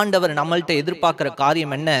ஆண்டவர் நம்மள்கிட்ட எதிர்பார்க்கிற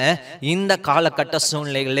காரியம் என்ன? இந்த காலகட்ட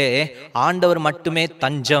சூழ்நிலைகளே ஆண்டவர் மட்டுமே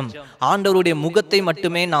தஞ்சம், ஆண்டவருடைய முகத்தை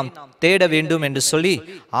மட்டுமே நாம் தேட வேண்டும் என்று சொல்லி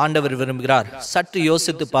ஆண்டவர் விரும்புகிறார். சற்று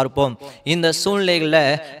யோசித்து பார்ப்போம். இந்த சூழ்நிலைகள்ல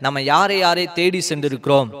நம்ம யாரை யாரை தேடி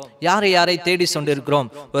சென்றிருக்கிறோம்? யாரை யாரை தேடி சென்றிருக்கிறோம்?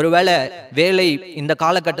 ஒருவேளை வேலை, இந்த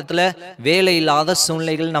காலகட்டத்தில் வேலை இல்லாத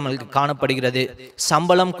சூழ்நிலைகள் நம்மளுக்கு காணப்படுகிறது,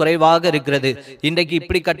 சம்பளம் குறைவாக இருக்கிறது. இன்றைக்கு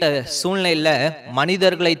இப்படிப்பட்ட சூழ்நிலையில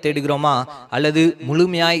மனிதர்களை தேடுகிறோமா அல்லது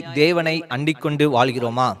முழுமையாய் தேவனை அண்டிக் கொண்டு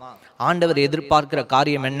வாழ்கிறோமா? ஆண்டவர் எதிர்பார்க்கிற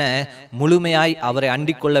காரியம் என்ன? முழுமையாய் அவரை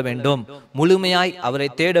அண்டிக் கொள்ள வேண்டும், முழுமையாய் அவரை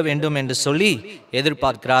தேட வேண்டும் என்று சொல்லி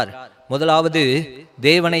எதிர்பார்க்கிறார். முதலாவது,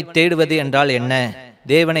 தேவனை தேடுவது என்றால் என்ன?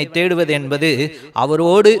 தேவனை தேடுவது என்பது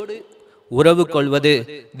அவரோடு உறவு கொள்வது.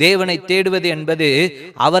 தேவனை தேடுவது என்பது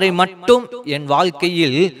அவரை மட்டும் என்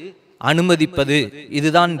வாழ்க்கையில் அனுமதிப்பது.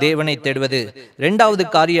 இதுதான் தேவனை தேடுவது. இரண்டாவது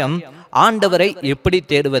காரியம், ஆண்டவரை எப்படி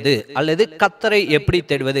தேடுவது அல்லது கர்த்தரை எப்படி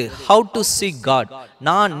தேடுவது? How to seek God.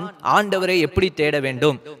 நான் ஆண்டவரை எப்படி தேட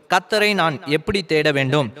வேண்டும், கர்த்தரை நான் எப்படி தேட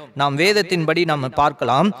வேண்டும்? நாம் வேதத்தின்படி நாம்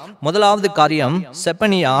பார்க்கலாம். முதலாவது காரியம்,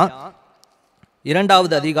 செப்பனியா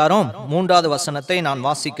 2வது அதிகாரம் 3வது வசனத்தை நான்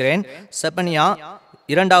வாசிக்கிறேன். செப்பனியா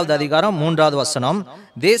 2வது அதிகாரம் 3வது வசனம்.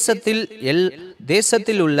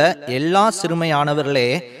 தேசத்தில் உள்ள எல்லா சிறுமையானவர்களே,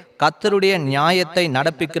 கர்த்தருடைய நியாயத்தை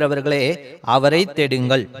நடப்பிக்கிறவர்களே, அவரை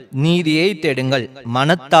தேடுங்கள், நீதியை தேடுங்கள்,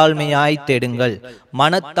 மனத்தாழ்மையாய் தேடுங்கள்,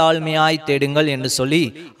 மனத்தாழ்மையாய் தேடுங்கள் என்று சொல்லி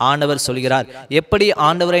ஆண்டவர் சொல்கிறார். எப்படி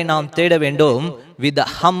ஆண்டவரை நாம் தேட வேண்டும்? வித்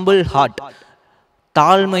ஹம்பிள் ஹார்ட்,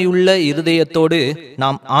 தாழ்மையுள்ள இருதயத்தோடு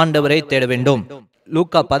நாம் ஆண்டவரை தேட வேண்டும்.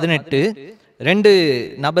 லூக்கா 18, 2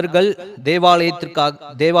 நபர்கள்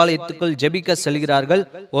தேவாலயத்துக்குள் ஜெபிக்க செல்கிறார்கள்.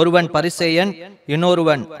 ஒருவன் பரிசேயன்,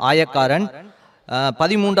 இன்னொருவன் ஆயக்காரன்.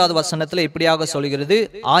 13வது வசனத்துல இப்படியாக சொல்கிறது,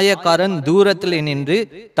 ஆயக்காரன் தூரத்தில் நின்று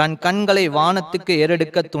தன் கண்களை வானத்துக்கு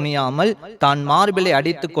ஏறெடுக்க துணியாமல் தான் மார்பிலை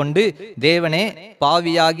அடித்து கொண்டு, தேவனே,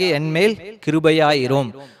 பாவியாகிய என்மேல்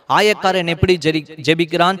கிருபையாயிரும். ஆயக்காரன் எப்படி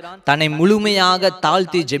ஜெபிக்கிறான்? தன்னை முழுமையாக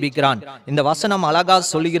தாழ்த்தி ஜெபிக்கிறான். இந்த வசனம் அழகா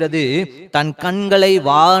சொல்கிறது, தன் கண்களை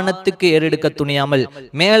வானத்துக்கு ஏறெடுக்க துணியாமல்,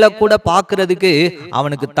 மேல கூட பார்க்கிறதுக்கு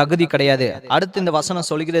அவனுக்கு தகுதி கிடையாது. அடுத்து இந்த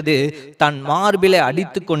வசனம் சொல்கிறது, தன் மார்பிலை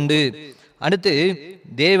அடித்து கொண்டு, அடுத்து,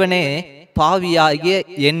 தேவனே, பாவியாகிய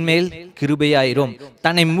என்மேல் கிருபையாயிரும்.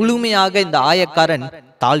 தன்னை முழுமையாக இந்த ஆயக்காரன்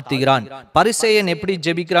தாழ்த்துகிறான். பரிசேயன் எப்படி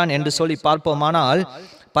ஜெபிக்கிறான் என்று சொல்லி பார்ப்போமானால்,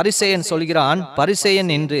 பரிசேயன் சொல்கிறான், பரிசேயன்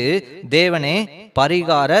என்று தேவனே,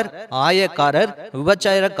 பரிகாரர், ஆயக்காரர்,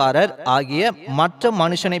 விபச்சாரக்காரர் ஆகிய மற்ற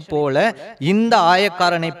மனுஷனைப் போல இந்த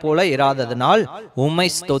ஆயக்காரனை போல இராததனால் உம்மை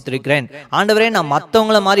ஸ்தோத்திரிக்கிறேன். ஆண்டவரே, நான்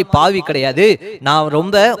மற்றவங்கள மாதிரி பாவி கிடையாது, நான்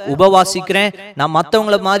ரொம்ப உபவாசிக்கிறேன், நான்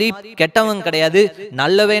மற்றவங்கள மாதிரி கெட்டவன் கிடையாது,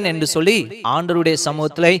 நல்லவன் என்று சொல்லி ஆண்டவருடைய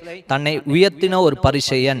சமூகத்திலே தன்னை உயர்த்தின ஒரு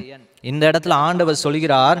பரிசேயன். இந்த இடத்துல ஆண்டவர்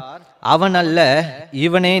சொல்கிறார், அவன் அல்ல,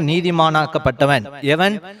 இவனே நீதிமானாக்கப்பட்டவன்.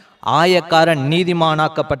 எவன்? ஆயக்காரன்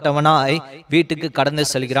நீதிமானாக்கப்பட்டவனாய் வீட்டுக்கு கடந்து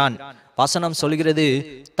செல்கிறான். வசனம் சொல்கிறது,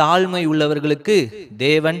 தாழ்மை உள்ளவர்களுக்கு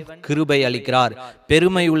தேவன் கிருபை அளிக்கிறார்,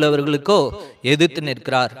 பெருமை உள்ளவர்களுக்கோ எதிர்த்து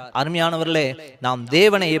நிற்கிறார். அருமையானவர்களே, நாம்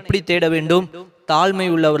தேவனை எப்படி தேட வேண்டும்? தாழ்மை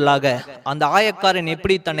உள்ளவர்களாக. அந்த ஆயக்காரன்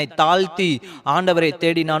எப்படி தன்னை தாழ்த்தி ஆண்டவரை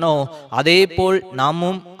தேடினானோ அதே போல்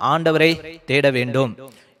நாமும் ஆண்டவரை தேட வேண்டும்.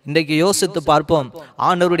 இன்றைக்கு யோசித்து பார்ப்போம்.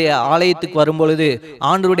 ஆண்டவருடைய ஆலயத்துக்கு வரும்பொழுது,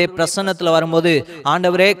 ஆண்டவருடைய பிரசன்னத்தில் வரும்போது,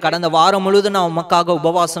 ஆண்டவரே, கடந்த வாரம் முழுவதும் நான் உமக்காக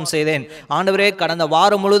உபவாசம் செய்தேன், ஆண்டவரே, கடந்த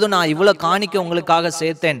வாரம் முழுவதும் நான் இவ்வளோ காணிக்க உங்களுக்காக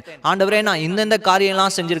சேர்த்தேன், ஆண்டவரே, நான் இந்தந்த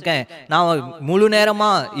காரியம்லாம் செஞ்சிருக்கேன், நான் முழு நேரமா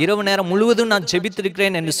இரவு நேரம் முழுவதும் நான்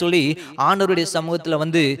ஜெபித்திருக்கிறேன் என்று சொல்லி ஆண்டவருடைய சமூகத்தில்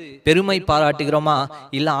வந்து பெருமை பாராட்டுகிறோமா?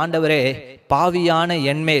 இல்லை, ஆண்டவரே, பாவியான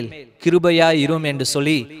என்மேல் கிருபையாய் இரும் என்று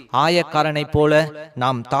சொல்லி ஆயக்காரனை போல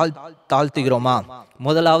நாம் தாழ்த்துகிறோமா?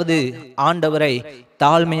 முதலாவது, ஆண்டவரை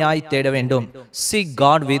தாழ்மையாய் தேட வேண்டும். Seek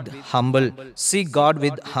God with humble. Seek God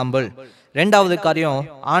with humble. இரண்டாவது காரியம்,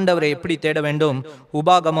 ஆண்டவரை எப்படி தேட வேண்டும்?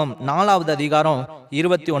 உபாகமம் 4வது அதிகாரம்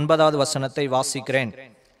 29வது வசனத்தை வாசிக்கிறேன்.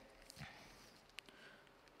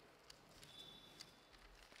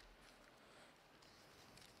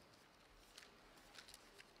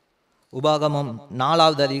 உபாகமம்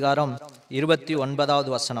 4வது அதிகாரம்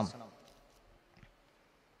 29வது வசனம்.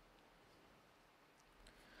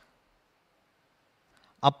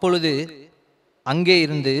 அப்பொழுது அங்கே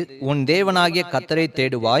இருந்து உன் தேவனாகிய கர்த்தரை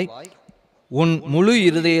தேடுவாய், உன் முழு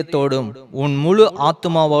இருதயத்தோடும் உன் முழு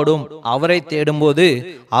ஆத்துமாவோடும் அவரை தேடும்போது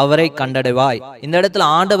அவரை கண்டடைவாய். இந்த இடத்துல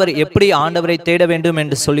ஆண்டவர் எப்படி ஆண்டவரை தேட வேண்டும்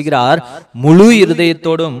என்று சொல்கிறார். முழு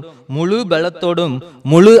இருதயத்தோடும் முழு பலத்தோடும்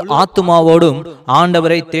முழு ஆத்துமாவோடும்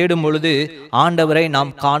ஆண்டவரை தேடும் பொழுது ஆண்டவரை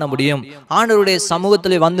நாம் காண முடியும். ஆண்டவருடைய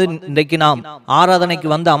சமூகத்தில் வந்து இன்றைக்கு நாம் ஆராதனைக்கு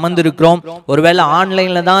வந்து அமர்ந்திருக்கிறோம். ஒருவேளை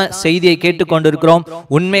ஆன்லைன்ல தான் செய்தியை கேட்டுக்கொண்டிருக்கிறோம்.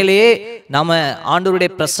 உண்மையிலேயே நாம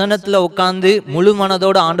ஆண்டவருடைய பிரசன்னத்துல உட்கார்ந்து முழு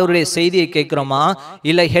மனதோடு ஆண்டவருடைய செய்தியை கேட்கிறோமா?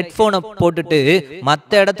 இல்ல ஹெட்போனை போட்டுட்டு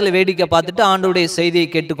மற்ற இடத்துல வேடிக்கை பார்த்துட்டு ஆண்டவருடைய செய்தியை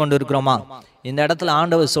கேட்டுக்கொண்டு இருக்கிறோமா? இந்த இடத்துல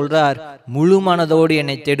ஆண்டவர் சொல்றார், முழு மனதோடு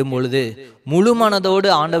என்னை தேடும் பொழுது, முழு மனதோடு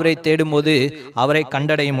ஆண்டவரை தேடும்போது அவரை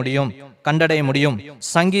கண்டடைய முடியும்.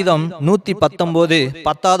 சங்கீதம் 119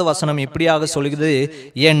 10வது வசனம் இப்படியாக சொல்கிறது,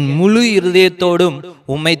 என் முழு இருதயத்தோடும்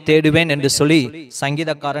உம்மை தேடுவேன் என்று சொல்லி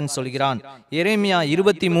சங்கீதக்காரன் சொல்கிறான். எரேமியா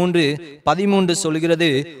 23:13 சொல்கிறது,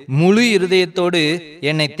 முழு இருதயத்தோடு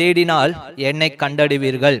என்னை தேடினால் என்னை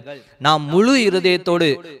கண்டடைவீர்கள். நாம் முழு இருதயத்தோடு,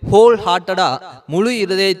 ஹோல் ஹார்ட்டடா முழு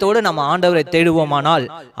இருதயத்தோடு நம்ம ஆண்டவரை தேடுவோமானால்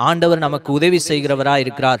ஆண்டவர் நமக்கு உதவி செய்கிறவராய்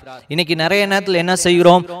இருக்கிறார். இன்னைக்கு நிறைய நேரத்தில் என்ன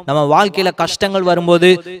செய்கிறோம், நம்ம வாழ்க்கையில கஷ்டங்கள் வரும்போது,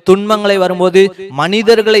 துன்பங்களை வரும்போது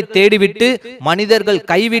மனிதர்களை தேடிவிட்டு மனிதர்கள்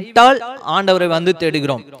கைவிட்டால் ஆண்டவரை வந்து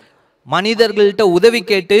தேடுகிறோம். மனிதர்கள்ட்ட உதவி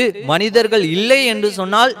கேட்டு மனிதர்கள் இல்லை என்று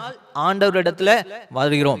சொன்னால் ஆண்டவரிடத்துல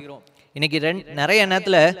வருகிறோம். இன்னைக்கு நிறைய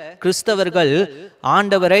நேரத்துல கிறிஸ்தவர்கள்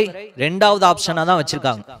ஆண்டவரை 2வது ஆப்ஷனா தான்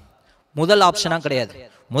வச்சிருக்காங்க, முதல் ஆப்ஷனா கிடையாது.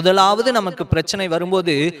 முதலாவது நமக்கு பிரச்சனை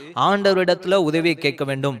வரும்போது ஆண்டவரிடத்துல உதவியை கேட்க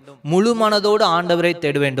வேண்டும், முழு மனதோடு ஆண்டவரை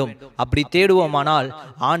தேட வேண்டும். அப்படி தேடுவோமானால்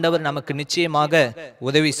ஆண்டவர் நமக்கு நிச்சயமாக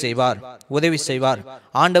உதவி செய்வார்.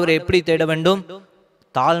 ஆண்டவரை எப்படி தேட வேண்டும்?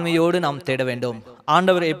 தாழ்மையோடு நாம் தேட வேண்டும்.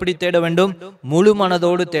 ஆண்டவரை எப்படி தேட வேண்டும்? முழு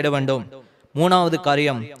மனதோடு தேட வேண்டும். 3வது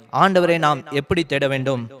காரியம், ஆண்டவரை நாம் எப்படி தேட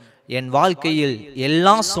வேண்டும்? என் வாழ்க்கையில்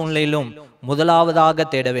எல்லா சூழ்நிலையிலும் முதலாவதாக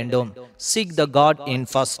தேட வேண்டும். Seek the God in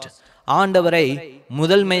first. ஆண்டவரை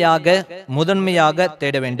முதன்மையாக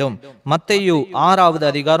தேட வேண்டும். மத்தேயு 6வது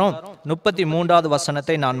அதிகாரம் 33வது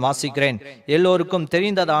வசனத்தை நான் வாசிக்கிறேன். எல்லோருக்கும்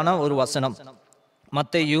தெரிந்ததான ஒரு வசனம்.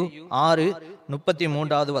 மத்தேயு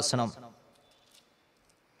 6:33வது வசனம்.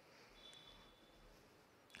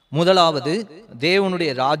 முதலாவது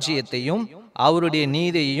தேவனுடைய ராஜ்யத்தையும் அவருடைய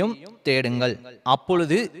நீதியையும் தேடுங்கள்,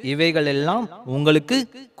 அப்பொழுது இவைகள் எல்லாம் உங்களுக்கு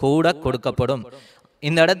கூட கொடுக்கப்படும்.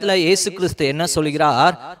 இந்த இடத்துல இயேசு கிறிஸ்து என்ன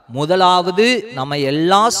சொல்கிறார்? முதலாவது நம்ம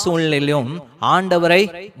எல்லா சூழ்நிலையிலும் ஆண்டவரை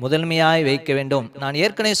முதன்மையாய் வைக்க வேண்டும். நான்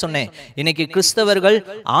ஏற்கனவே சொன்னேன், இன்னைக்கு கிறிஸ்தவர்கள்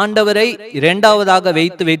ஆண்டவரை 2வதாக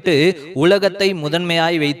வைத்து உலகத்தை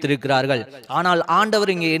முதன்மையாய் வைத்திருக்கிறார்கள். ஆனால்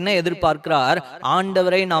ஆண்டவர் இங்கே என்ன எதிர்பார்க்கிறார்?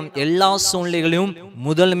 ஆண்டவரை நாம் எல்லா சூழ்நிலைகளிலும்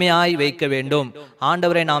முதன்மையாய் வைக்க வேண்டும்.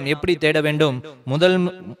 ஆண்டவரை நாம் எப்படி தேட வேண்டும்?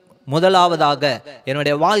 முதலாவதாக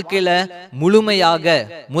என்னுடைய வாழ்க்கையில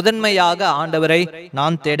முதன்மையாக ஆண்டவரை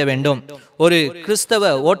நான் தேட வேண்டும். ஒரு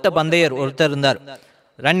கிறிஸ்தவ ஓட்ட பந்தயர் ஒருத்தர் இருந்தார்,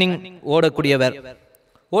 ரன்னிங் ஓடக்கூடியவர்.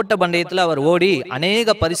 ஓட்ட பந்தயத்தில் அவர் ஓடி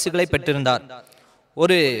அநேக பரிசுகளை பெற்றிருந்தார்.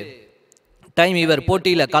 ஒரு டைம் இவர்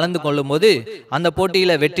போட்டியில கலந்து கொள்ளும் போது அந்த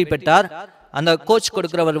போட்டியில வெற்றி பெற்றார். அந்த கோச்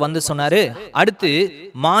கொடுக்கிறவர் வந்து சொன்னாரு, அடுத்து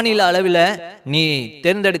மாநில அளவில் நீ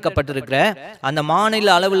தேர்ந்தெடுக்கப்பட்டிருக்கிற, அந்த மாநில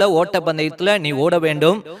அளவில் ஓட்டப்பந்தயத்தில் நீ ஓட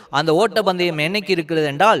வேண்டும். அந்த ஓட்டப்பந்தயம் என்னைக்கு இருக்கிறது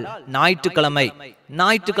என்றால் ஞாயிற்றுக்கிழமை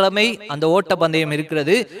அந்த ஓட்டப்பந்தயம்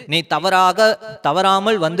இருக்கிறது. நீ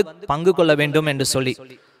தவறாமல் வந்து பங்கு கொள்ள வேண்டும் என்று சொல்லி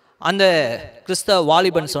அந்த கிறிஸ்தவ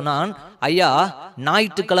வாலிபன் சொன்னான், ஐயா,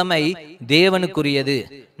 ஞாயிற்றுக்கிழமை தேவனுக்குரியது,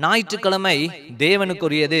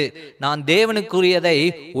 நான் தேவனுக்குரியதை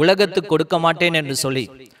உலகத்துக்கு கொடுக்க மாட்டேன் என்று சொல்லி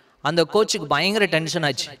அந்த கோச்சுக்கு பயங்கர டென்ஷன்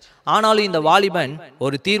ஆச்சு. ஆனாலும் இந்த வாலிபன்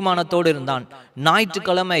ஒரு தீர்மானத்தோடு இருந்தான்.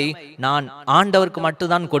 ஞாயிற்றுக்கிழமை நான் ஆண்டவருக்கு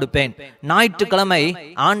மட்டும்தான் கொடுப்பேன். ஞாயிற்றுக்கிழமை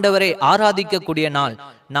ஆண்டவரை ஆராதிக்கக்கூடிய நாள்.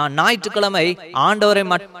 நான் ஞாயிற்றுக்கிழமை ஆண்டவரை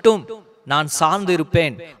மட்டும் நான் சார்ந்து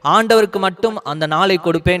இருப்பேன், ஆண்டவருக்கு மட்டும் அந்த நாளை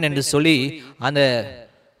கொடுப்பேன் என்று சொல்லி அந்த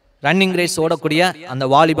ரன்னிங் ரேஸ் ஓடக்கூடிய அந்த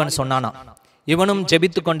வாலிபன் சொன்னானா. இவனும்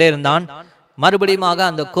ஜெபித்து கொண்டே இருந்தான். மறுபடியும்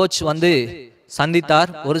அந்த கோச் வந்து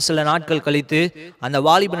சந்தித்தார். ஒரு சில நாட்கள் கழித்து அந்த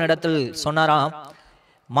வாலிபனிடத்தில் சொன்னாராம்,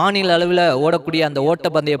 மாநில அளவில் ஓடக்கூடிய அந்த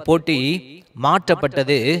ஓட்டப்பந்தய போட்டி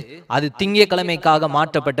மாற்றப்பட்டது, அது திங்கட்கிழமைக்காக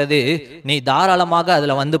மாற்றப்பட்டது, நீ தாராளமாக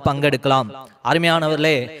அதுல வந்து பங்கெடுக்கலாம்.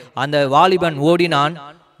 அருமையானவர்களே, அந்த வாலிபன்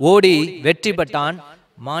ஓடி வெற்றி பெற்றான்.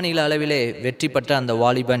 மாநில அளவிலே வெற்றி பெற்ற அந்த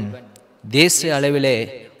வாலிபன் தேசிய அளவிலே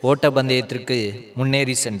ஓட்டப்பந்தயத்திற்கு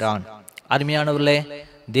முன்னேறி சென்றான். அருமையானவர்களே,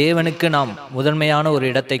 தேவனுக்கு நாம் முதன்மையான ஒரு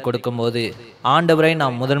இடத்தை கொடுக்கும் போது, ஆண்டவரை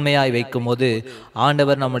நாம் முதன்மையாய் வைக்கும் போது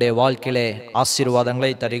ஆண்டவர் நம்முடைய வாழ்க்கையிலே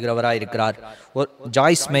ஆசீர்வாதங்களை தருகிறவராய் இருக்கிறார்.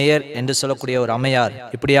 ஜாய்ஸ் மேயர் என்று சொல்லக்கூடிய ஒரு அம்மையார்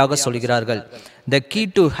இப்படியாக சொல்கிறார்கள், The key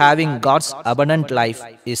to having God's abundant life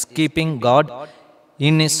is keeping God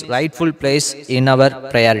in his rightful place in our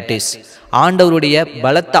priorities. ஆண்டவருடைய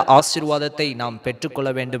பலத்த ஆசீர்வாதத்தை நாம் பெற்றுக்கொள்ள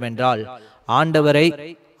வேண்டும் என்றால் ஆண்டவரை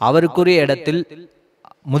அவருக்குரிய இடத்தில்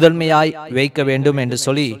முதன்மையாய் வைக்க வேண்டும் என்று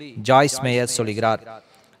சொல்லி ஜாய்ஸ் மேயர் சொல்கிறார்.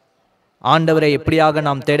 ஆண்டவரை எப்படியாக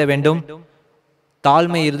நாம் தேட வேண்டும்?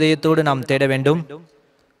 தாழ்மை இருதயத்தோடு நாம் தேட வேண்டும்,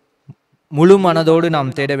 முழு மனதோடு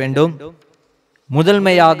நாம் தேட வேண்டும்,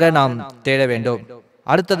 முதன்மையாக நாம் தேட வேண்டும்.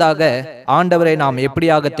 அடுத்ததாக ஆண்டவரை நாம்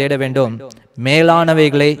எப்படியாக தேட வேண்டும்?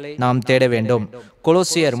 மேலானவைகளை நாம் தேட வேண்டும்.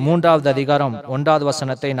 கொலோசியர் 3வது அதிகாரம் 1வது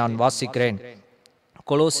வசனத்தை நான் வாசிக்கிறேன்.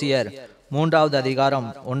 கொலோசியர் 3வது அதிகாரம்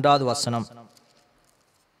 1வது வசனம்.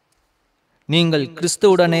 நீங்கள்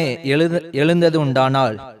கிறிஸ்துவுடனே எழுந்தது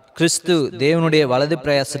உண்டானால் கிறிஸ்து தேவனுடைய வலது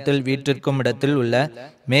பிரயாசத்தில் வீற்றிருக்கும் இடத்தில் உள்ள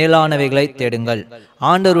மேலானவைகளை தேடுங்கள்.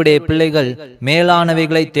 ஆண்டவருடைய பிள்ளைகள்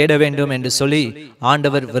மேலானவைகளை தேட வேண்டும் என்று சொல்லி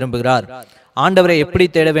ஆண்டவர் விரும்புகிறார். ஆண்டவரை எப்படி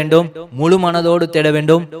தேட வேண்டும்? முழு மனதோடு தேட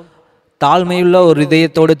வேண்டும், தாழ்மையுள்ள ஒரு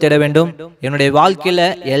இதயத்தோடு தேட வேண்டும். என்னுடைய வாழ்க்கையில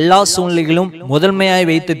எல்லா சூழ்நிலைகளும் முதன்மையாய்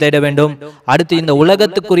வைத்து தேட வேண்டும். அடுத்து இந்த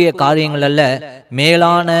உலகத்துக்குரிய காரியங்கள் அல்ல,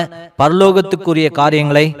 மேலான பரலோகத்துக்குரிய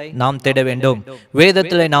காரியங்களை நாம் தேட வேண்டும்.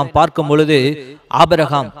 வேதத்தில் நாம் பார்க்கும் பொழுது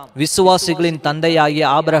ஆபிரகாம், விசுவாசிகளின் தந்தையாகிய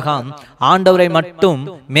ஆபிரகாம் ஆண்டவரை மட்டும்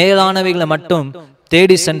மேலானவைகளை மட்டும்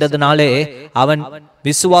தேடி சென்றதுனாலே அவன்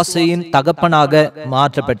விசுவாசியின் தகப்பனாக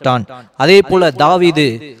மாற்றப்பட்டான். அதே போல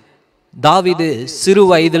தாவீது சிறு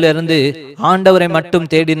வயதிலிருந்து ஆண்டவரை மட்டும்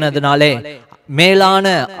தேடினதுனாலே, மேலான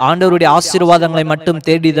ஆண்டவருடைய ஆசீர்வாதங்களை மட்டும்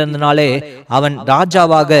தேடினதுனாலே அவன்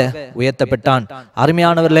ராஜாவாக உயர்த்தப்பட்டான்.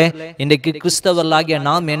 அருமையானவர்களே, இன்றைக்கு கிறிஸ்தவர்களாகிய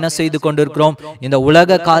நாம் என்ன செய்து கொண்டிருக்கிறோம்? இந்த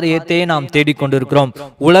உலக காரியத்தை நாம் தேடிக்கொண்டிருக்கிறோம்.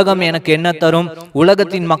 உலகம் எனக்கு என்ன தரும்,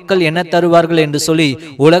 உலகத்தின் மக்கள் என்ன தருவார்கள் என்று சொல்லி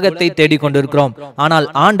உலகத்தை தேடிக்கொண்டிருக்கிறோம். ஆனால்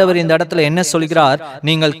ஆண்டவர் இந்த இடத்துல என்ன சொல்கிறார்?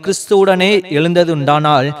 நீங்கள் கிறிஸ்துவுடனே எழுந்தது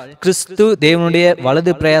உண்டானால் கிறிஸ்து தேவனுடைய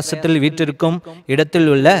வலது பிரயாசத்தில் வீற்றிருக்கும் இடத்தில்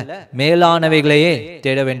உள்ள மேலானவைகளையே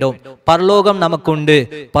தேட வேண்டும். பரலோகம் நமக்கு உண்டு,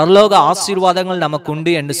 பரலோக ஆசீர்வாதங்கள் நமக்கு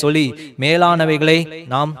உண்டு என்று சொல்லி மேலானவைகளை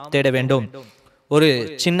நாம் தேட வேண்டும். ஒரு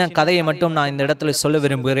சின்ன கதையை மட்டும் நான் இந்த இடத்துல சொல்ல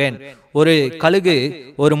விரும்புகிறேன். ஒரு கழுகு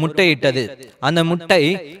ஒரு முட்டை இட்டது. அந்த முட்டை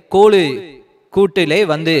கோழி கூட்டிலே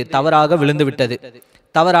வந்து தவறாக விழுந்து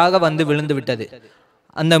விட்டது.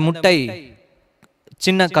 அந்த முட்டை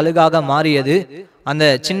சின்ன கழுகாக மாறியது. அந்த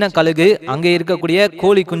சின்ன கழுகு அங்கே இருக்கக்கூடிய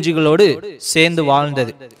கோழி குஞ்சுகளோடு சேர்ந்து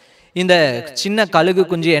வாழ்ந்தது. இந்த சின்ன கழுகு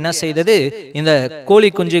குஞ்சு என்ன செய்தது? இந்த கோழி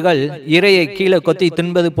குஞ்சுகள் இரையை கீழே கொத்தி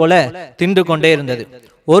தின்பது போல தின்று கொண்டே இருந்தது.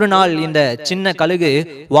 ஒரு நாள் இந்த சின்ன கழுகு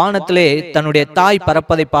வானத்திலே தன்னுடைய தாய்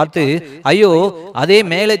பறப்பதை பார்த்து, ஐயோ, அதே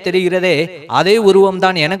மேலே தெரிகிறதே, அதே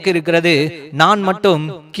உருவம்தான் எனக்கு இருக்கிறது, நான் மட்டும்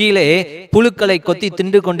கீழே புழுக்களை கொத்தி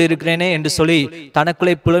தின்று கொண்டிருக்கிறேனே என்று சொல்லி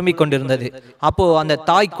தனக்குள்ளே புலம்பிக் கொண்டிருந்தது. அப்போ அந்த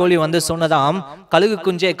தாய் கோழி வந்து சொன்னதாம், கழுகு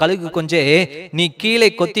குஞ்சே, நீ கீழே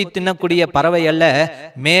கொத்தி தின்னக்கூடிய பறவை அல்ல,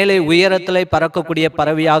 மேலே உயரத்திலே பறக்கக்கூடிய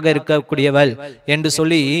பறவையாக இருக்கக்கூடியவள் என்று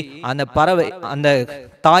சொல்லி அந்த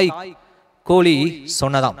தாய் கோழி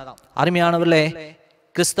சொன்னதாம். அருமையானவர்களே,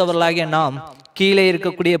 கிறிஸ்தவர்களாகிய நாம் கீழே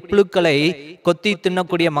இருக்கக்கூடிய புழுக்களை கொத்தி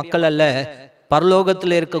தின்னக்கூடிய மக்கள் அல்ல,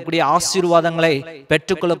 பரலோகத்தில் இருக்கக்கூடிய ஆசீர்வாதங்களை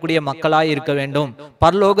பெற்றுக்கொள்ளக்கூடிய மக்களாய் இருக்க வேண்டும்.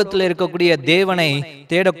 பரலோகத்தில் இருக்கக்கூடிய தேவனை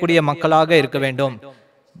தேடக்கூடிய மக்களாக இருக்க வேண்டும்.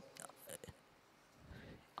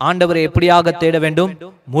 ஆண்டவரை எப்படியாக தேட வேண்டும்?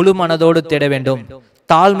 முழு மனதோடு தேட வேண்டும்,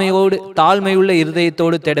 தாழ்மையுள்ள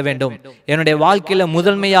இருதயத்தோடு தேட வேண்டும். என்னுடைய வாழ்க்கையில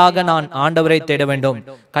முதன்மையாக நான் ஆண்டவரை தேட வேண்டும்.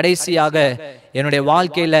 கடைசியாக என்னுடைய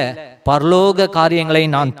வாழ்க்கையில பரலோக காரியங்களை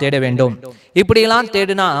நான் தேட வேண்டும். இப்படியெல்லாம்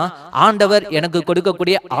தேடினா ஆண்டவர் எனக்கு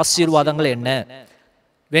கொடுக்கக்கூடிய ஆசீர்வாதங்கள் என்ன?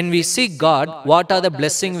 When we seek God, what are the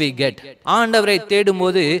blessing we get? ஆண்டவரை தேடும்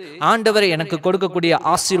போது ஆண்டவரை எனக்கு கொடுக்கக்கூடிய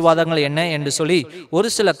ஆசீர்வாதங்கள் என்ன என்று சொல்லி ஒரு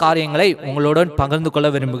சில காரியங்களை உங்களுடன் பகிர்ந்து கொள்ள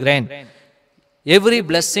விரும்புகிறேன். Every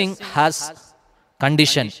blessing has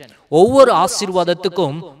condition. ஒவ்வொரு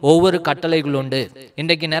ஆசீர்வாதத்துக்கும் ஒவ்வொரு கட்டளைகள் உண்டு.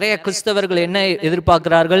 இன்றைக்கு நிறைய கிறிஸ்தவர்கள் என்ன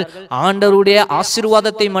எதிர்பார்க்கிறார்கள்? ஆண்டவருடைய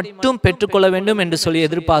ஆசீர்வாதத்தை மட்டும் பெற்றுக்கொள்ள வேண்டும் என்று சொல்லி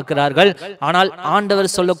எதிர்பார்க்கிறார்கள். ஆனால்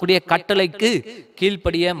ஆண்டவர் சொல்லக்கூடிய கட்டளைக்கு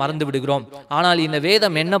கீழ்ப்படிய மறந்து விடுகிறோம். ஆனால் இந்த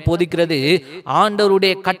வேதம் என்ன போதிக்கிறது?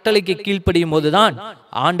 ஆண்டவருடைய கட்டளைக்கு கீழ்ப்படியும் போதுதான்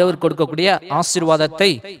ஆண்டவர் கொடுக்கக்கூடிய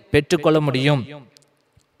ஆசீர்வாதத்தை பெற்றுக்கொள்ள முடியும்.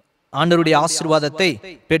 ஆண்டவருடைய ஆசீர்வாதத்தை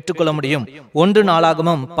பெற்றுக்கொள்ள முடியும். 1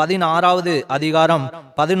 நாளாகமம் 16வது அதிகாரம்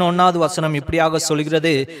 11வது வசனம் இப்படியாக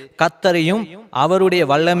சொல்கிறது, கர்த்தரையும் அவருடைய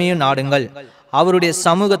வல்லமையும் நாடுங்கள், அவருடைய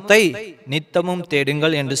சமூகத்தை நித்தமும்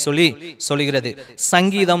தேடுங்கள் என்று சொல்லி சொல்கிறது.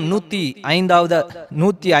 சங்கீதம்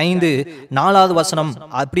 105 4வது வசனம்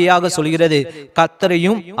அப்படியாக சொல்கிறது,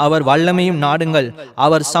 கர்த்தரையும் அவர் வல்லமையும் நாடுங்கள்,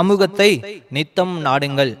 அவர் சமூகத்தை நித்தம்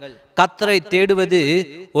நாடுங்கள். கர்த்தரை தேடுவது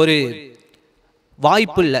ஒரு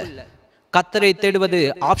வாய்ப்பு இல்ல, கர்த்தரை தேடுவது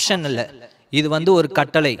ஆப்ஷன் இல்ல, இது ஒரு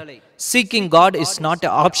கட்டளை. Seeking God is not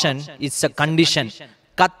an option, it's a condition.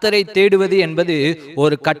 கர்த்தரை தேடுவது என்பது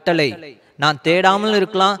ஒரு கட்டளை. நான் தேடாமல்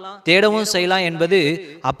இருக்கலாம், தேடவும் செய்யலாம் என்பது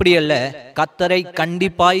அப்படி அல்ல. கர்த்தரை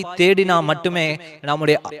கண்டிப்பாய் தேடினா மட்டுமே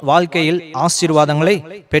நம்முடைய வாழ்க்கையில் ஆசீர்வாதங்களை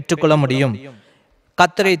பெற்றுக்கொள்ள முடியும்.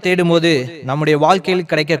 கர்த்தரை தேடும்போது நம்முடைய வாழ்க்கையில்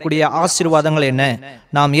கிடைக்கக்கூடிய ஆசீர்வாதங்கள் என்ன?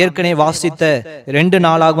 நாம் ஏற்கனவே வாசித்த 2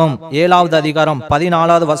 நாளாகவும் 7வது அதிகாரம்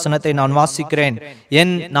 14வது வசனத்தை நான் வாசிக்கிறேன்.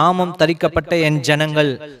 என் நாமம் தரிக்கப்பட்ட என்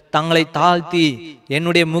ஜனங்கள் தங்களை தாழ்த்தி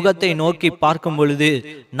என்னுடைய முகத்தை நோக்கி பார்க்கும் பொழுது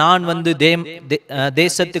நான்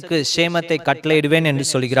தேசத்துக்கு சேமத்தை கட்டளையிடுவேன் என்று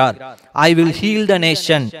சொல்கிறார். I will heal the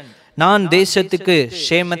nation. நான் தேசத்துக்கு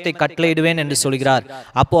சேமத்தை கட்டளையிடுவேன் என்று சொல்கிறார்.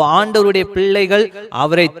 அப்போ ஆண்டவருடைய பிள்ளைகள்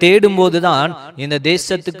அவரை தேடும் போதுதான் இந்த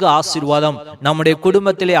தேசத்துக்கு ஆசீர்வாதம், நம்முடைய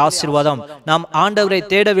குடும்பத்திலே ஆசீர்வாதம். நாம் ஆண்டவரை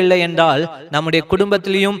தேடவில்லை என்றால் நம்முடைய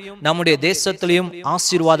குடும்பத்திலையும் நம்முடைய தேசத்திலையும்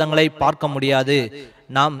ஆசீர்வாதங்களை பார்க்க முடியாது.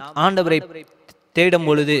 நாம் ஆண்டவரை தேடும்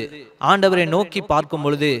பொழுது, ஆண்டவரை நோக்கி பார்க்கும்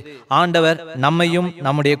பொழுது ஆண்டவர் நம்மையும்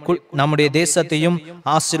நம்முடைய தேசத்தையும்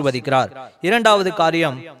ஆசீர்வதிக்கிறார். இரண்டாவது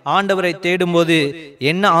காரியம், ஆண்டவரை தேடும் போது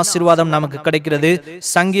என்ன ஆசீர்வாதம் நமக்கு கிடைக்கிறது?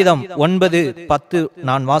 சங்கீதம் 9:10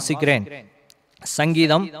 நான் வாசிக்கிறேன்.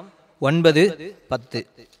 சங்கீதம் 9:10.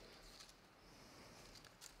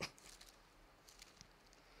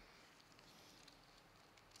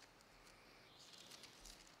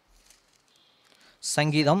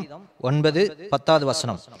 சங்கீதம் 9:10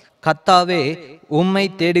 வசனம். கர்த்தாவே, உம்மை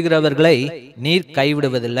தேடுகிறவர்களை நீர்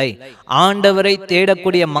கைவிடுவதில்லை. ஆண்டவரை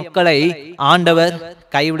தேடக்கூடிய மக்களை ஆண்டவர்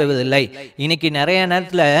கைவிடுவதில்லை. இன்னைக்கு நிறைய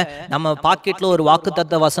நேரத்துல நம்ம பாக்கெட்ல ஒரு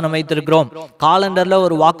வாக்குத்தத்த வசனம் வைத்திருக்கிறோம், காலண்டர்ல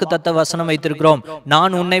ஒரு வாக்குத்தத்த வசனம் வைத்திருக்கிறோம்.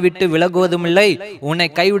 நான் உன்னை விட்டு விலகுவதும் இல்லை, உன்னை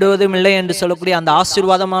கைவிடுவதும் இல்லை என்று சொல்லக்கூடிய அந்த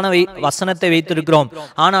ஆசீர்வாதமான வசனத்தை வைத்திருக்கிறோம்.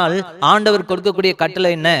 ஆனால் ஆண்டவர் கொடுக்கக்கூடிய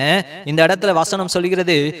கட்டளை என்ன? இந்த இடத்துல வசனம்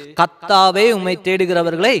சொல்கிறது, கர்த்தாவே உம்மை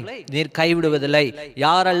தேடுகிறவர்களை நீர் கைவிடுவதில்லை.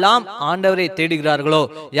 யாரெல்லாம் ஆண்டவரை தேடுகிறார்களோ,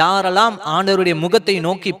 யாரெல்லாம் ஆண்டவருடைய முகத்தை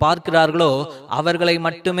நோக்கி பார்க்கிறார்களோ அவர்களை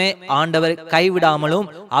மட்டுமே ஆண்டவர் கைவிடாமலும்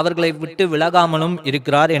அவர்களை விட்டு விலகாமலும்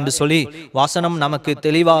இருக்கிறார் என்று சொல்லி வசனம் நமக்கு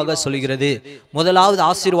தெளிவாக சொல்கிறது. முதலாவது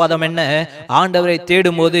ஆசீர்வாதம் என்ன? ஆண்டவரை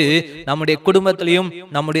தேடும் போது நம்முடைய குடும்பத்திலையும்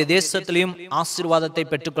நம்முடைய தேசத்திலையும் ஆசீர்வாதத்தை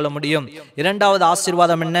பெற்றுக்கொள்ள முடியும். இரண்டாவது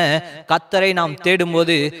ஆசீர்வாதம் என்ன? கர்த்தரை நாம் தேடும்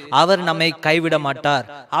போது அவர் நம்மை கைவிட மாட்டார்,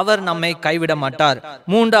 அவர் நம்மை கைவிட மாட்டார்.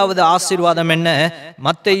 மூன்றாவது ஆசீர்வாதம் என்ன?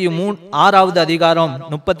 மத்தேயு 6வது அதிகாரம்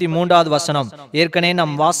 33வது வசனம். ஏற்கனவே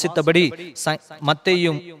நாம் வாசித்தபடி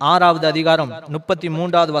மத்தேயு 6வது அதிகாரம்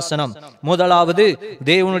 33வது வசனம். முதலாவது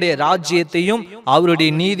தேவனுடைய ராஜ்யத்தையும்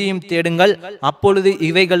அவருடைய நீதியும் தேடுங்கள், அப்பொழுது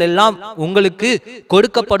இவைகள் எல்லாம் உங்களுக்கு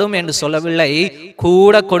கொடுக்கப்படும் என்று சொல்லவில்லை,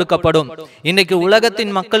 கூட கொடுக்கப்படும். இன்றைக்கு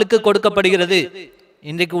உலகத்தின் மக்களுக்கு கொடுக்கப்படுகிறது,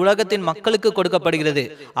 இன்றைக்கு உலகத்தின் மக்களுக்கு கொடுக்கப்படுகிறது.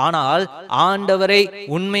 ஆனால் ஆண்டவரை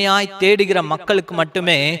உண்மையாய் தேடுகிற மக்களுக்கு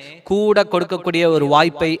மட்டுமே கூட கொடுக்கக்கூடிய ஒரு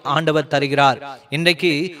வாய்ப்பை ஆண்டவர் தருகிறார்.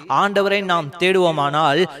 இன்றைக்கு ஆண்டவரை நாம்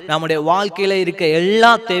தேடுவோமானால் நம்முடைய வாழ்க்கையில இருக்க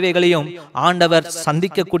எல்லா தேவைகளையும் ஆண்டவர்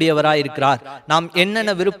சந்திக்கக்கூடியவராய் இருக்கிறார். நாம்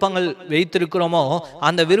என்னென்ன விருப்பங்கள் வைத்திருக்கிறோமோ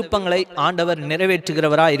அந்த விருப்பங்களை ஆண்டவர்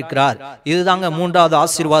நிறைவேற்றுகிறவராய் இருக்கிறார். இதுதாங்க மூன்றாவது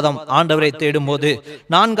ஆசீர்வாதம் ஆண்டவரை தேடும் போது.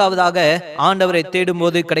 நான்காவதாக ஆண்டவரை தேடும்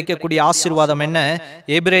போது கிடைக்கக்கூடிய ஆசீர்வாதம் என்ன?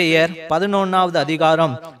 எபிரேயர் 11வது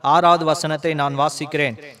அதிகாரம் 6வது வசனத்தை நான்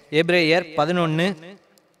வாசிக்கிறேன். எபிரேயர்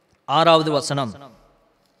 11:6வது வசனம்.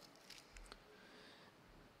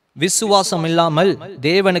 விசுவாசம் இல்லாமல்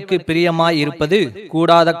தேவனுக்கு பிரியமாய் இருப்பது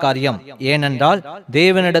கூடாத காரியம். ஏனென்றால்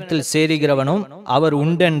தேவனிடத்தில் சேருகிறவனும் அவர்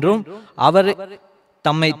உண்டென்றும் அவர்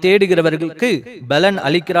தம்மை தேடுகிறவர்களுக்கு பலன்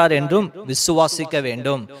அளிக்கிறார் என்றும் விசுவாசிக்க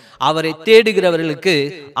வேண்டும். அவரை தேடுகிறவர்களுக்கு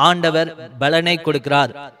ஆண்டவர் பலனை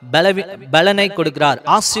கொடுக்கிறார், பலனை கொடுக்கிறார்,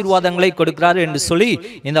 ஆசீர்வாதங்களை கொடுக்கிறார் என்று சொல்லி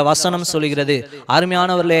இந்த வசனம் சொல்கிறது.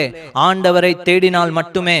 அருமையானவர்களே, ஆண்டவரை தேடினால்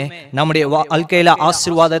மட்டுமே நம்முடைய வாழ்க்கையில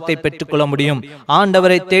ஆசீர்வாதத்தை பெற்றுக்கொள்ள முடியும்.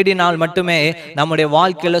 ஆண்டவரை தேடினால் மட்டுமே நம்முடைய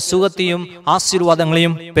வாழ்க்கையில சுகத்தையும்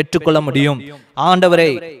ஆசீர்வாதங்களையும் பெற்றுக்கொள்ள முடியும். ஆண்டவரை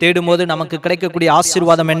தேடும் போது நமக்கு கிடைக்கக்கூடிய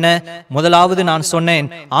ஆசீர்வாதம் என்ன? முதலாவது நான் சொன்னேன்,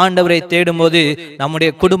 ஆண்டவரை தேடும் போது நம்முடைய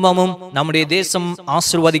குடும்பமும் நம்முடைய தேசமும்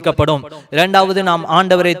ஆசீர்வதிக்கப்படும். இரண்டாவது, நாம்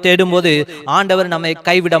ஆண்டவரை தேடும் போது ஆண்டவர் நம்மை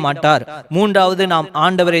கைவிட மாட்டார். மூன்றாவது, நாம்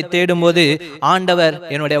ஆண்டவரை தேடும் போது ஆண்டவர்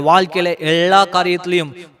என்னுடைய வாழ்க்கையில எல்லா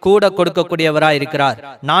காரியத்திலையும் கூட கொடுக்கக்கூடியவராய் இருக்கிறார்.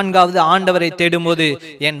 நான்காவது, ஆண்டவரை தேடும் போது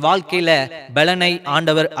என் வாழ்க்கையில பலனை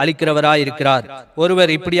ஆண்டவர் அளிக்கிறவராய் இருக்கிறார்.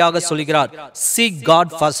 ஒருவர் இப்படியாக சொல்கிறார், seek God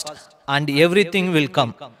first and everything will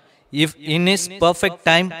come if in his perfect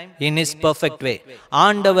time, in his perfect way.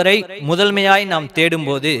 ஆண்டவரை முதன்மையாய் நாம்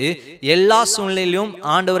தேடும்போது, எல்லா சூழ்நிலையிலும்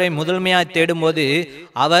ஆண்டவரை முதன்மையாய் தேடும்போது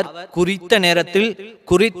அவர் குறித்த நேரத்தில்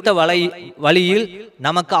குறித்த வழியில்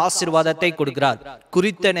நமக்கு ஆசீர்வாதத்தை கொடுக்கிறார்.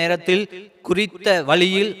 குறித்த நேரத்தில் குறித்த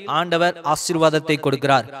வழியில் ஆண்டவர் ஆசீர்வாதத்தை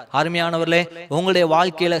கொடுக்கிறார். அருமையானவர்களே, உங்களுடைய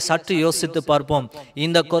வாழ்க்கையில சற்று யோசித்து பார்ப்போம்.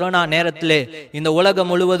 இந்த கொரோனா நேரத்திலே இந்த உலகம்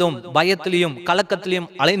முழுவதும் பயத்திலையும் கலக்கத்திலையும்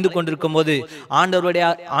அலைந்து கொண்டிருக்கும் போது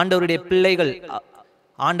ஆண்டவருடைய பிள்ளைகள்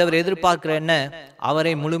ஆண்டவர் எதிர்பார்க்கிற என்ன?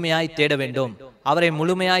 அவரை முழுமையாய் தேட வேண்டும், அவரை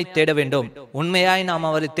முழுமையாய் தேட வேண்டும். உண்மையாய் நாம்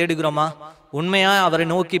அவரை தேடுகிறோமா? உண்மையாய் அவரை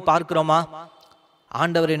நோக்கி பார்க்கிறோமா?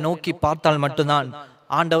 ஆண்டவரை நோக்கி பார்த்தால் மட்டும்தான்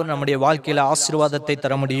ஆண்டவர் நம்முடைய வாழ்க்கையில ஆசீர்வாதத்தை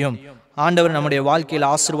தர முடியும். ஆண்டவர் நம்முடைய வாழ்க்கையில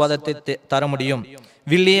ஆசீர்வாதத்தை தர முடியும்.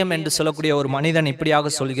 வில்லியம் என்று சொல்லக்கூடிய ஒரு மனிதன் இப்படியாக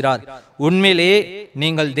சொல்கிறார், உண்மையிலேயே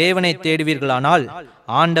நீங்கள் தேவனை தேடுவீர்களானால்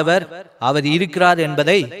ஆண்டவர் அவர் இருக்கிறார்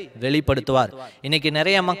என்பதை வெளிப்படுத்துவார். இன்னைக்கு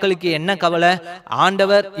நிறைய மக்களுக்கு என்ன கவலை,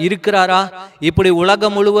 ஆண்டவர் இருக்கிறாரா? இப்படி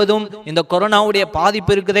உலகம் முழுவதும் இந்த கொரோனாவுடைய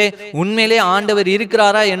பாதிப்பு இருக்குதே, உண்மையிலே ஆண்டவர்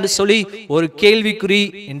இருக்கிறாரா என்று சொல்லி ஒரு கேள்விக்குறி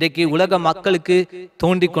இன்றைக்கு உலக மக்களுக்கு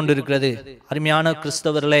தோன்றி கொண்டிருக்கிறது. அருமையான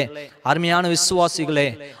கிறிஸ்தவர்களே, அருமையான விசுவாசிகளே,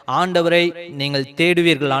 ஆண்டவரை நீங்கள்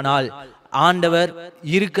தேடுவீர்களானால் ஆண்டவர்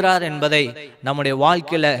இருக்கிறார் என்பதை நம்முடைய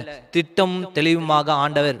வாழ்க்கையில திட்டமும் தெளிவுமாக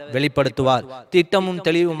ஆண்டவர் வெளிப்படுத்துவார். திட்டமும்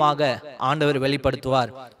தெளிவுமாக ஆண்டவர்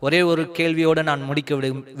வெளிப்படுத்துவார். ஒரே ஒரு கேள்வியோடு நான் முடிக்க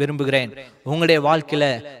விரும்புகிறேன். உங்களுடைய வாழ்க்கையில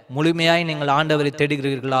முழுமையாய் நீங்கள் ஆண்டவரை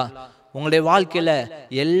தேடுகிறீர்களா? உங்களுடைய வாழ்க்கையில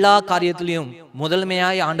எல்லா காரியத்திலையும்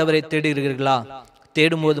முதன்மையாய் ஆண்டவரை தேடுகிறீர்களா?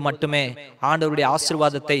 தேடும்போது மட்டுமே ஆண்டவருடைய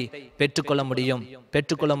ஆசீர்வாதத்தை பெற்றுக்கொள்ள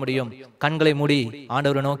முடியும். கண்களை மூடி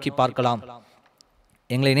ஆண்டவரை நோக்கி பார்க்கலாம்.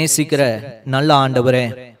 எங்களை நேசிக்கிற நல்ல ஆண்டவரே,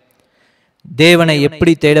 தேவனை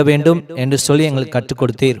எப்படி தேட வேண்டும் என்று சொல்லி எங்களுக்கு கற்றுக்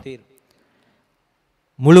கொடுத்தீர்.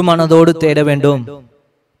 முழு மனதோடு தேட வேண்டும்,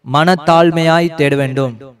 மனத்தாழ்மையாய் தேட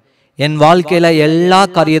வேண்டும். என் வாழ்க்கையில எல்லா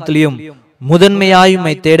காரியத்திலையும் முதன்மையாய்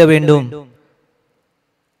உம்மை தேட வேண்டும்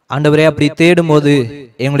ஆண்டவரே. அப்படி தேடும் போது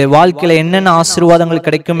எங்களுடைய வாழ்க்கையில என்னென்ன ஆசீர்வாதங்கள்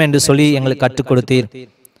கிடைக்கும் என்று சொல்லி எங்களுக்கு கற்றுக் கொடுத்தீர்.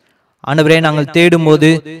 ஆண்டவரே, நாங்கள் தேடும் போது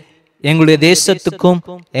எங்களுடைய தேசத்துக்கும்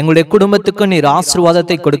எங்களுடைய குடும்பத்துக்கும் நீர்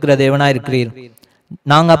ஆசீர்வாதத்தை கொடுக்கிற தேவனாய் இருக்கிறீர்.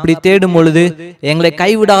 நாங்கள் அப்படி தேடும் பொழுது எங்களை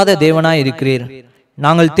கைவிடாத தேவனாய் இருக்கிறீர்.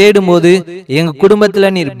 நாங்கள் தேடும் போது எங்க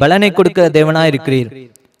குடும்பத்துல நீர் பலனை கொடுக்கிற தேவனாய் இருக்கிறீர்.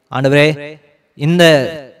 ஆண்டவரே, இந்த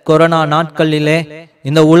கொரோனா நாட்களிலே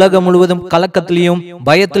இந்த உலகம் முழுவதும் கலக்கத்திலையும்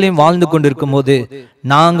பயத்திலையும் வாழ்ந்து கொண்டிருக்கும் போது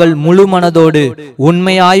நாங்கள் முழு மனதோடு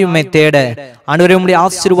உண்மையாய் உம்மை தேட ஆண்டவரே, உம்முடைய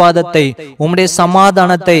ஆசீர்வாதத்தை உம்முடைய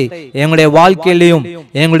சமாதானத்தை எங்களுடைய வாழ்க்கையிலையும்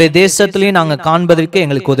எங்களுடைய தேசத்திலையும் நாங்கள் காண்பதற்கு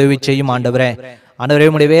எங்களுக்கு உதவி செய்யும் ஆண்டவரே. ஆண்டவரே,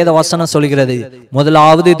 உம்முடைய வேத வசனம் சொல்கிறது,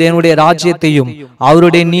 முதலாவது தேவனுடைய ராஜ்யத்தையும்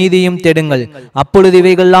அவருடைய நீதியும் தேடுங்கள், அப்பொழுது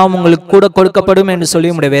இவைகள்லாம் உங்களுக்கு கூட கொடுக்கப்படும் என்று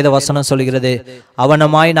சொல்லி உம்முடைய வேத வசனம் சொல்கிறது.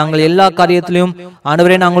 அவனமாய் நாங்கள் எல்லா காரியத்திலும்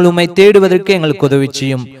ஆண்டவரே நாங்கள் உம்மை தேடுவதற்கு எங்களுக்கு உதவி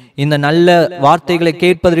செய்யும். இந்த நல்ல வார்த்தைகளை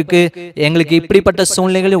கேட்பதற்கு எங்களுக்கு இப்படிப்பட்ட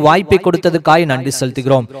சூழ்நிலைகளில் வாய்ப்பை கொடுத்ததுக்காய் நன்றி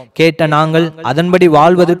செலுத்துகிறோம். கேட்ட நாங்கள் அதன்படி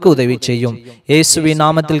வாழ்வதற்கு உதவி செய்யும். இயேசுவின்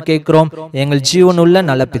நாமத்தில் கேட்கிறோம் எங்கள் ஜீவனுள்ள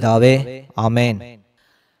நல்ல பிதாவே, ஆமேன்.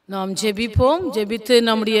 நாம் ஜெபிப்போம். ஜெபித்து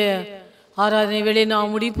நம்முடைய ஆராதனை வேளையை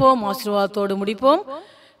நாம் முடிப்போம், ஆசீர்வாதத்தோடு முடிப்போம்.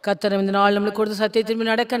 கர்த்தர் இந்த நாள் நம்மளுக்கு கொடுத்த சத்தியத்தை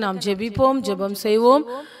திரும்பி நடக்க நாம் ஜெபிப்போம், ஜெபம் செய்வோம்.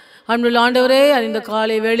 அன்புள்ள ஆண்டவரே, இந்த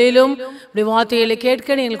காலை வேளையிலும் இப்படி வார்த்தைகளை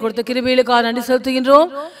கேட்க நீங்கள் கொடுத்த கிருபைகளுக்காக நன்றி செலுத்துகின்றோம்.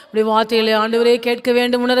 இப்படி வார்த்தைகளை ஆண்டவரே கேட்க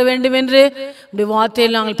வேண்டும், உணர வேண்டும் என்று இப்படி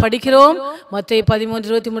வார்த்தையில் நாங்கள் படிக்கிறோம். மத்தேயு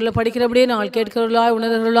 13:23 படிக்கிறபடியே நாங்கள் கேட்கிறவர்களாய்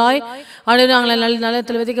உணர்கிறவர்களாய் ஆண்டவரே, நாங்கள் நல்ல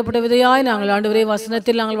நலத்தில் விதைக்கப்பட்ட விதையாய் நாங்கள் ஆண்டவரே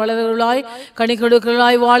வசனத்தில் நாங்கள் வளர்கிறவர்களாய் கனி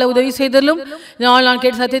கொடுக்கிறவர்களாய் வாழ உதவி செய்தலும் நான்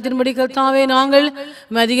கேட்ட சத்தியத்தின்படி கர்த்தாவே நாங்கள்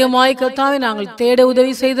அதிகமாய் கர்த்தாவே நாங்கள் தேட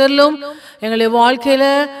உதவி செய்தலும் எங்களுடைய வாழ்க்கையில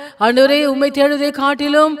ஆண்டவரே உம்மை தேடுவதை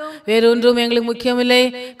காட்டிலும் வேறொன்றும் எங்களுக்கு முக்கியமில்லை.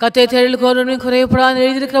 கர்த்தரை தேடலுக்கு ஒருவரும் குறையப்படாது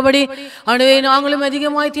எழுதியிருக்கிறபடி ஆண்டவரே நாங்களும்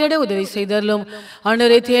அதிகமாய் தேட உதவி செய்தலும்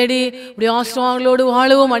ஆண்டவரை தேடி இப்படி ஆசீர்வாதங்களோடு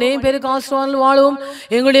வாழவும், அநேகம் பேருக்கு ஆசீர்வாதங்கள் வாழவும்,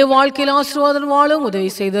 எங்களுடைய வாழ்க்கையில் ஆசீர்வாதம் வாழவும் உதவி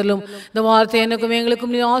செய்தலும். இந்த வார்த்தை எனக்கும்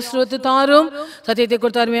எங்களுக்கும் நீ ஆசீர்வத்து தாரும். சத்தியத்தை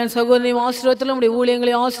கொடுத்த அருமையான சகோதரனையும் ஆசீர்வத்தலும், உடைய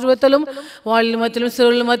ஊழியங்களை ஆசீர்வத்தலும், வாழ்வில் மத்தியிலும்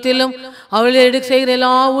சிறுவர்கள் மத்தியிலும் அவளை எடுக்க செய்கிற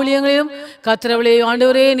எல்லா ஊழியங்களையும் கர்த்தரவளை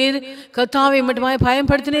ஆண்டவரே நீர் கர்த்தாவை மட்டுமாய்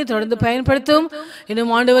பயன்படுத்தினே தொடர்ந்து பயன்படுத்தும்.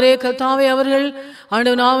 இன்னும் ஆண்டவரே கர்த்தாவை அவர்கள்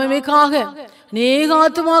ஆண்டவர் நாமமேக்காக அநேக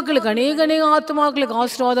ஆத்துமாக்களுக்கு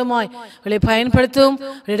ஆசீர்வாதமாய் அவளை பயன்படுத்தும்.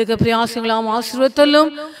 எடுக்க பிரயாசங்களாம் ஆசீர்வத்தலும்.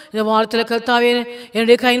 இந்த வாரத்தில் கர்த்தாவே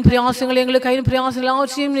என்னுடைய கையின் பிரயாசங்கள் எங்களுக்கு கையின் பிரயாசங்கள்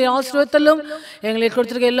அவசியம் நீ ஆசீர்வத்தலும். எங்களை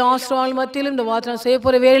கொடுத்திருக்க எல்லா ஆசீர்வாதங்கள் மத்தியிலும் இந்த வாரத்தில் செய்ய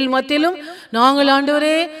போகிற வேலையில் மத்தியிலும் நாங்கள்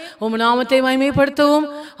ஆண்டவரே உம் நாமத்தை மகிமைப்படுத்தவும்,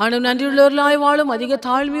 ஆண்டவர் நன்றியுள்ளவர்களாய் வாழும், அதிக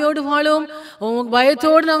தாழ்மையோடு வாழும், உங்க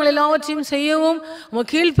பயத்தோடு நாங்கள் எல்லாவற்றையும் செய்யவும் உங்க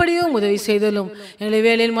கீழ்ப்படியவும் உதவி செய்தலும். எங்களை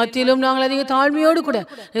வேலையின் மத்தியிலும் நாங்கள் அதிக தாழ்மையோடு கூட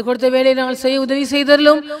கொடுத்த வேலையை நாங்கள் செய்ய உதவி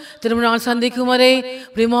செய்தலும். திரும்ப நான் சந்திக்கும் வரை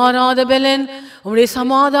மாறாத பலன், உம்முடைய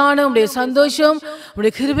சமாதானம், உம்முடைய சந்தோஷம்,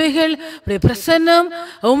 உம்முடைய கிருபைகள், உம்முடைய பிரசன்னம்,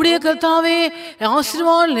 உம்முடைய கர்த்தாவே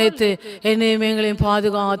ஆசீர்வாதம் நினைத்து என்னையும் எங்களையும்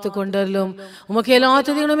பாதுகாத்து கொண்டலும். உமக்கு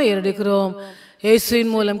எல்லாத்தையும் ஏறெடுக்கிறோம்,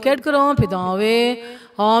 இயேசுவின் மூலம் கேட்கிறோம் பிதாவே,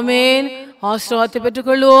 ஆமேன். ஆசீர்வாதத்தை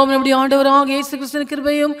பெற்றுக்கொள்வோம். நம்முடைய ஆண்டவராக இயேசு கிறிஸ்துவின்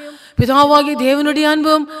கிருபையும் பிதாவாகிய தேவனுடைய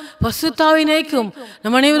அன்பும் பரிசுத்தாவின் ஐக்கியமும்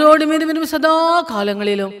நம் அனைவரோடு மீண்டும் சதா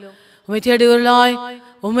காலங்களிலும் உம்மை தேடுகிறவர்களாய்,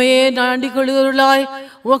 உம்மையே நாண்டிக் கொள்கிறவர்களாய்,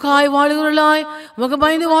 உமக்காய் வாழுகிறவர்களாய், உமக்கு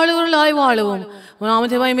பயந்து வாழுகிறவர்களாய் வாழவும்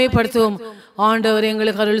நாமத்தை மகிமைப்படுத்துவோம். ஆண்டவர்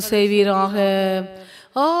எங்களுக்கு அருள் செய்வீராக.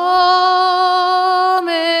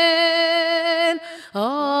 ஆமென்,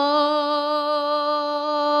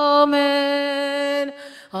 ஆமென்,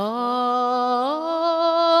 ஆமென்.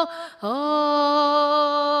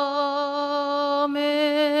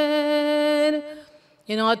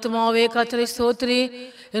 என் ஆத்துமாவே கர்த்தரை ஸ்தோத்திரி,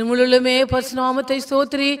 என் முழுமே பரிசுநாமத்தை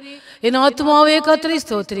ஸ்தோத்திரி. என் ஆத்துமாவே கர்த்தரை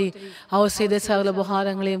ஸ்தோத்திரி, அவர் செய்த சகல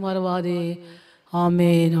உபகாரங்களை மறவாதே.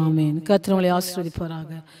 ஆமேன் ஆமேன். கர்த்தர் உங்களை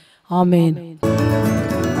ஆசீர்வதிப்பாராக. ஆமேன்.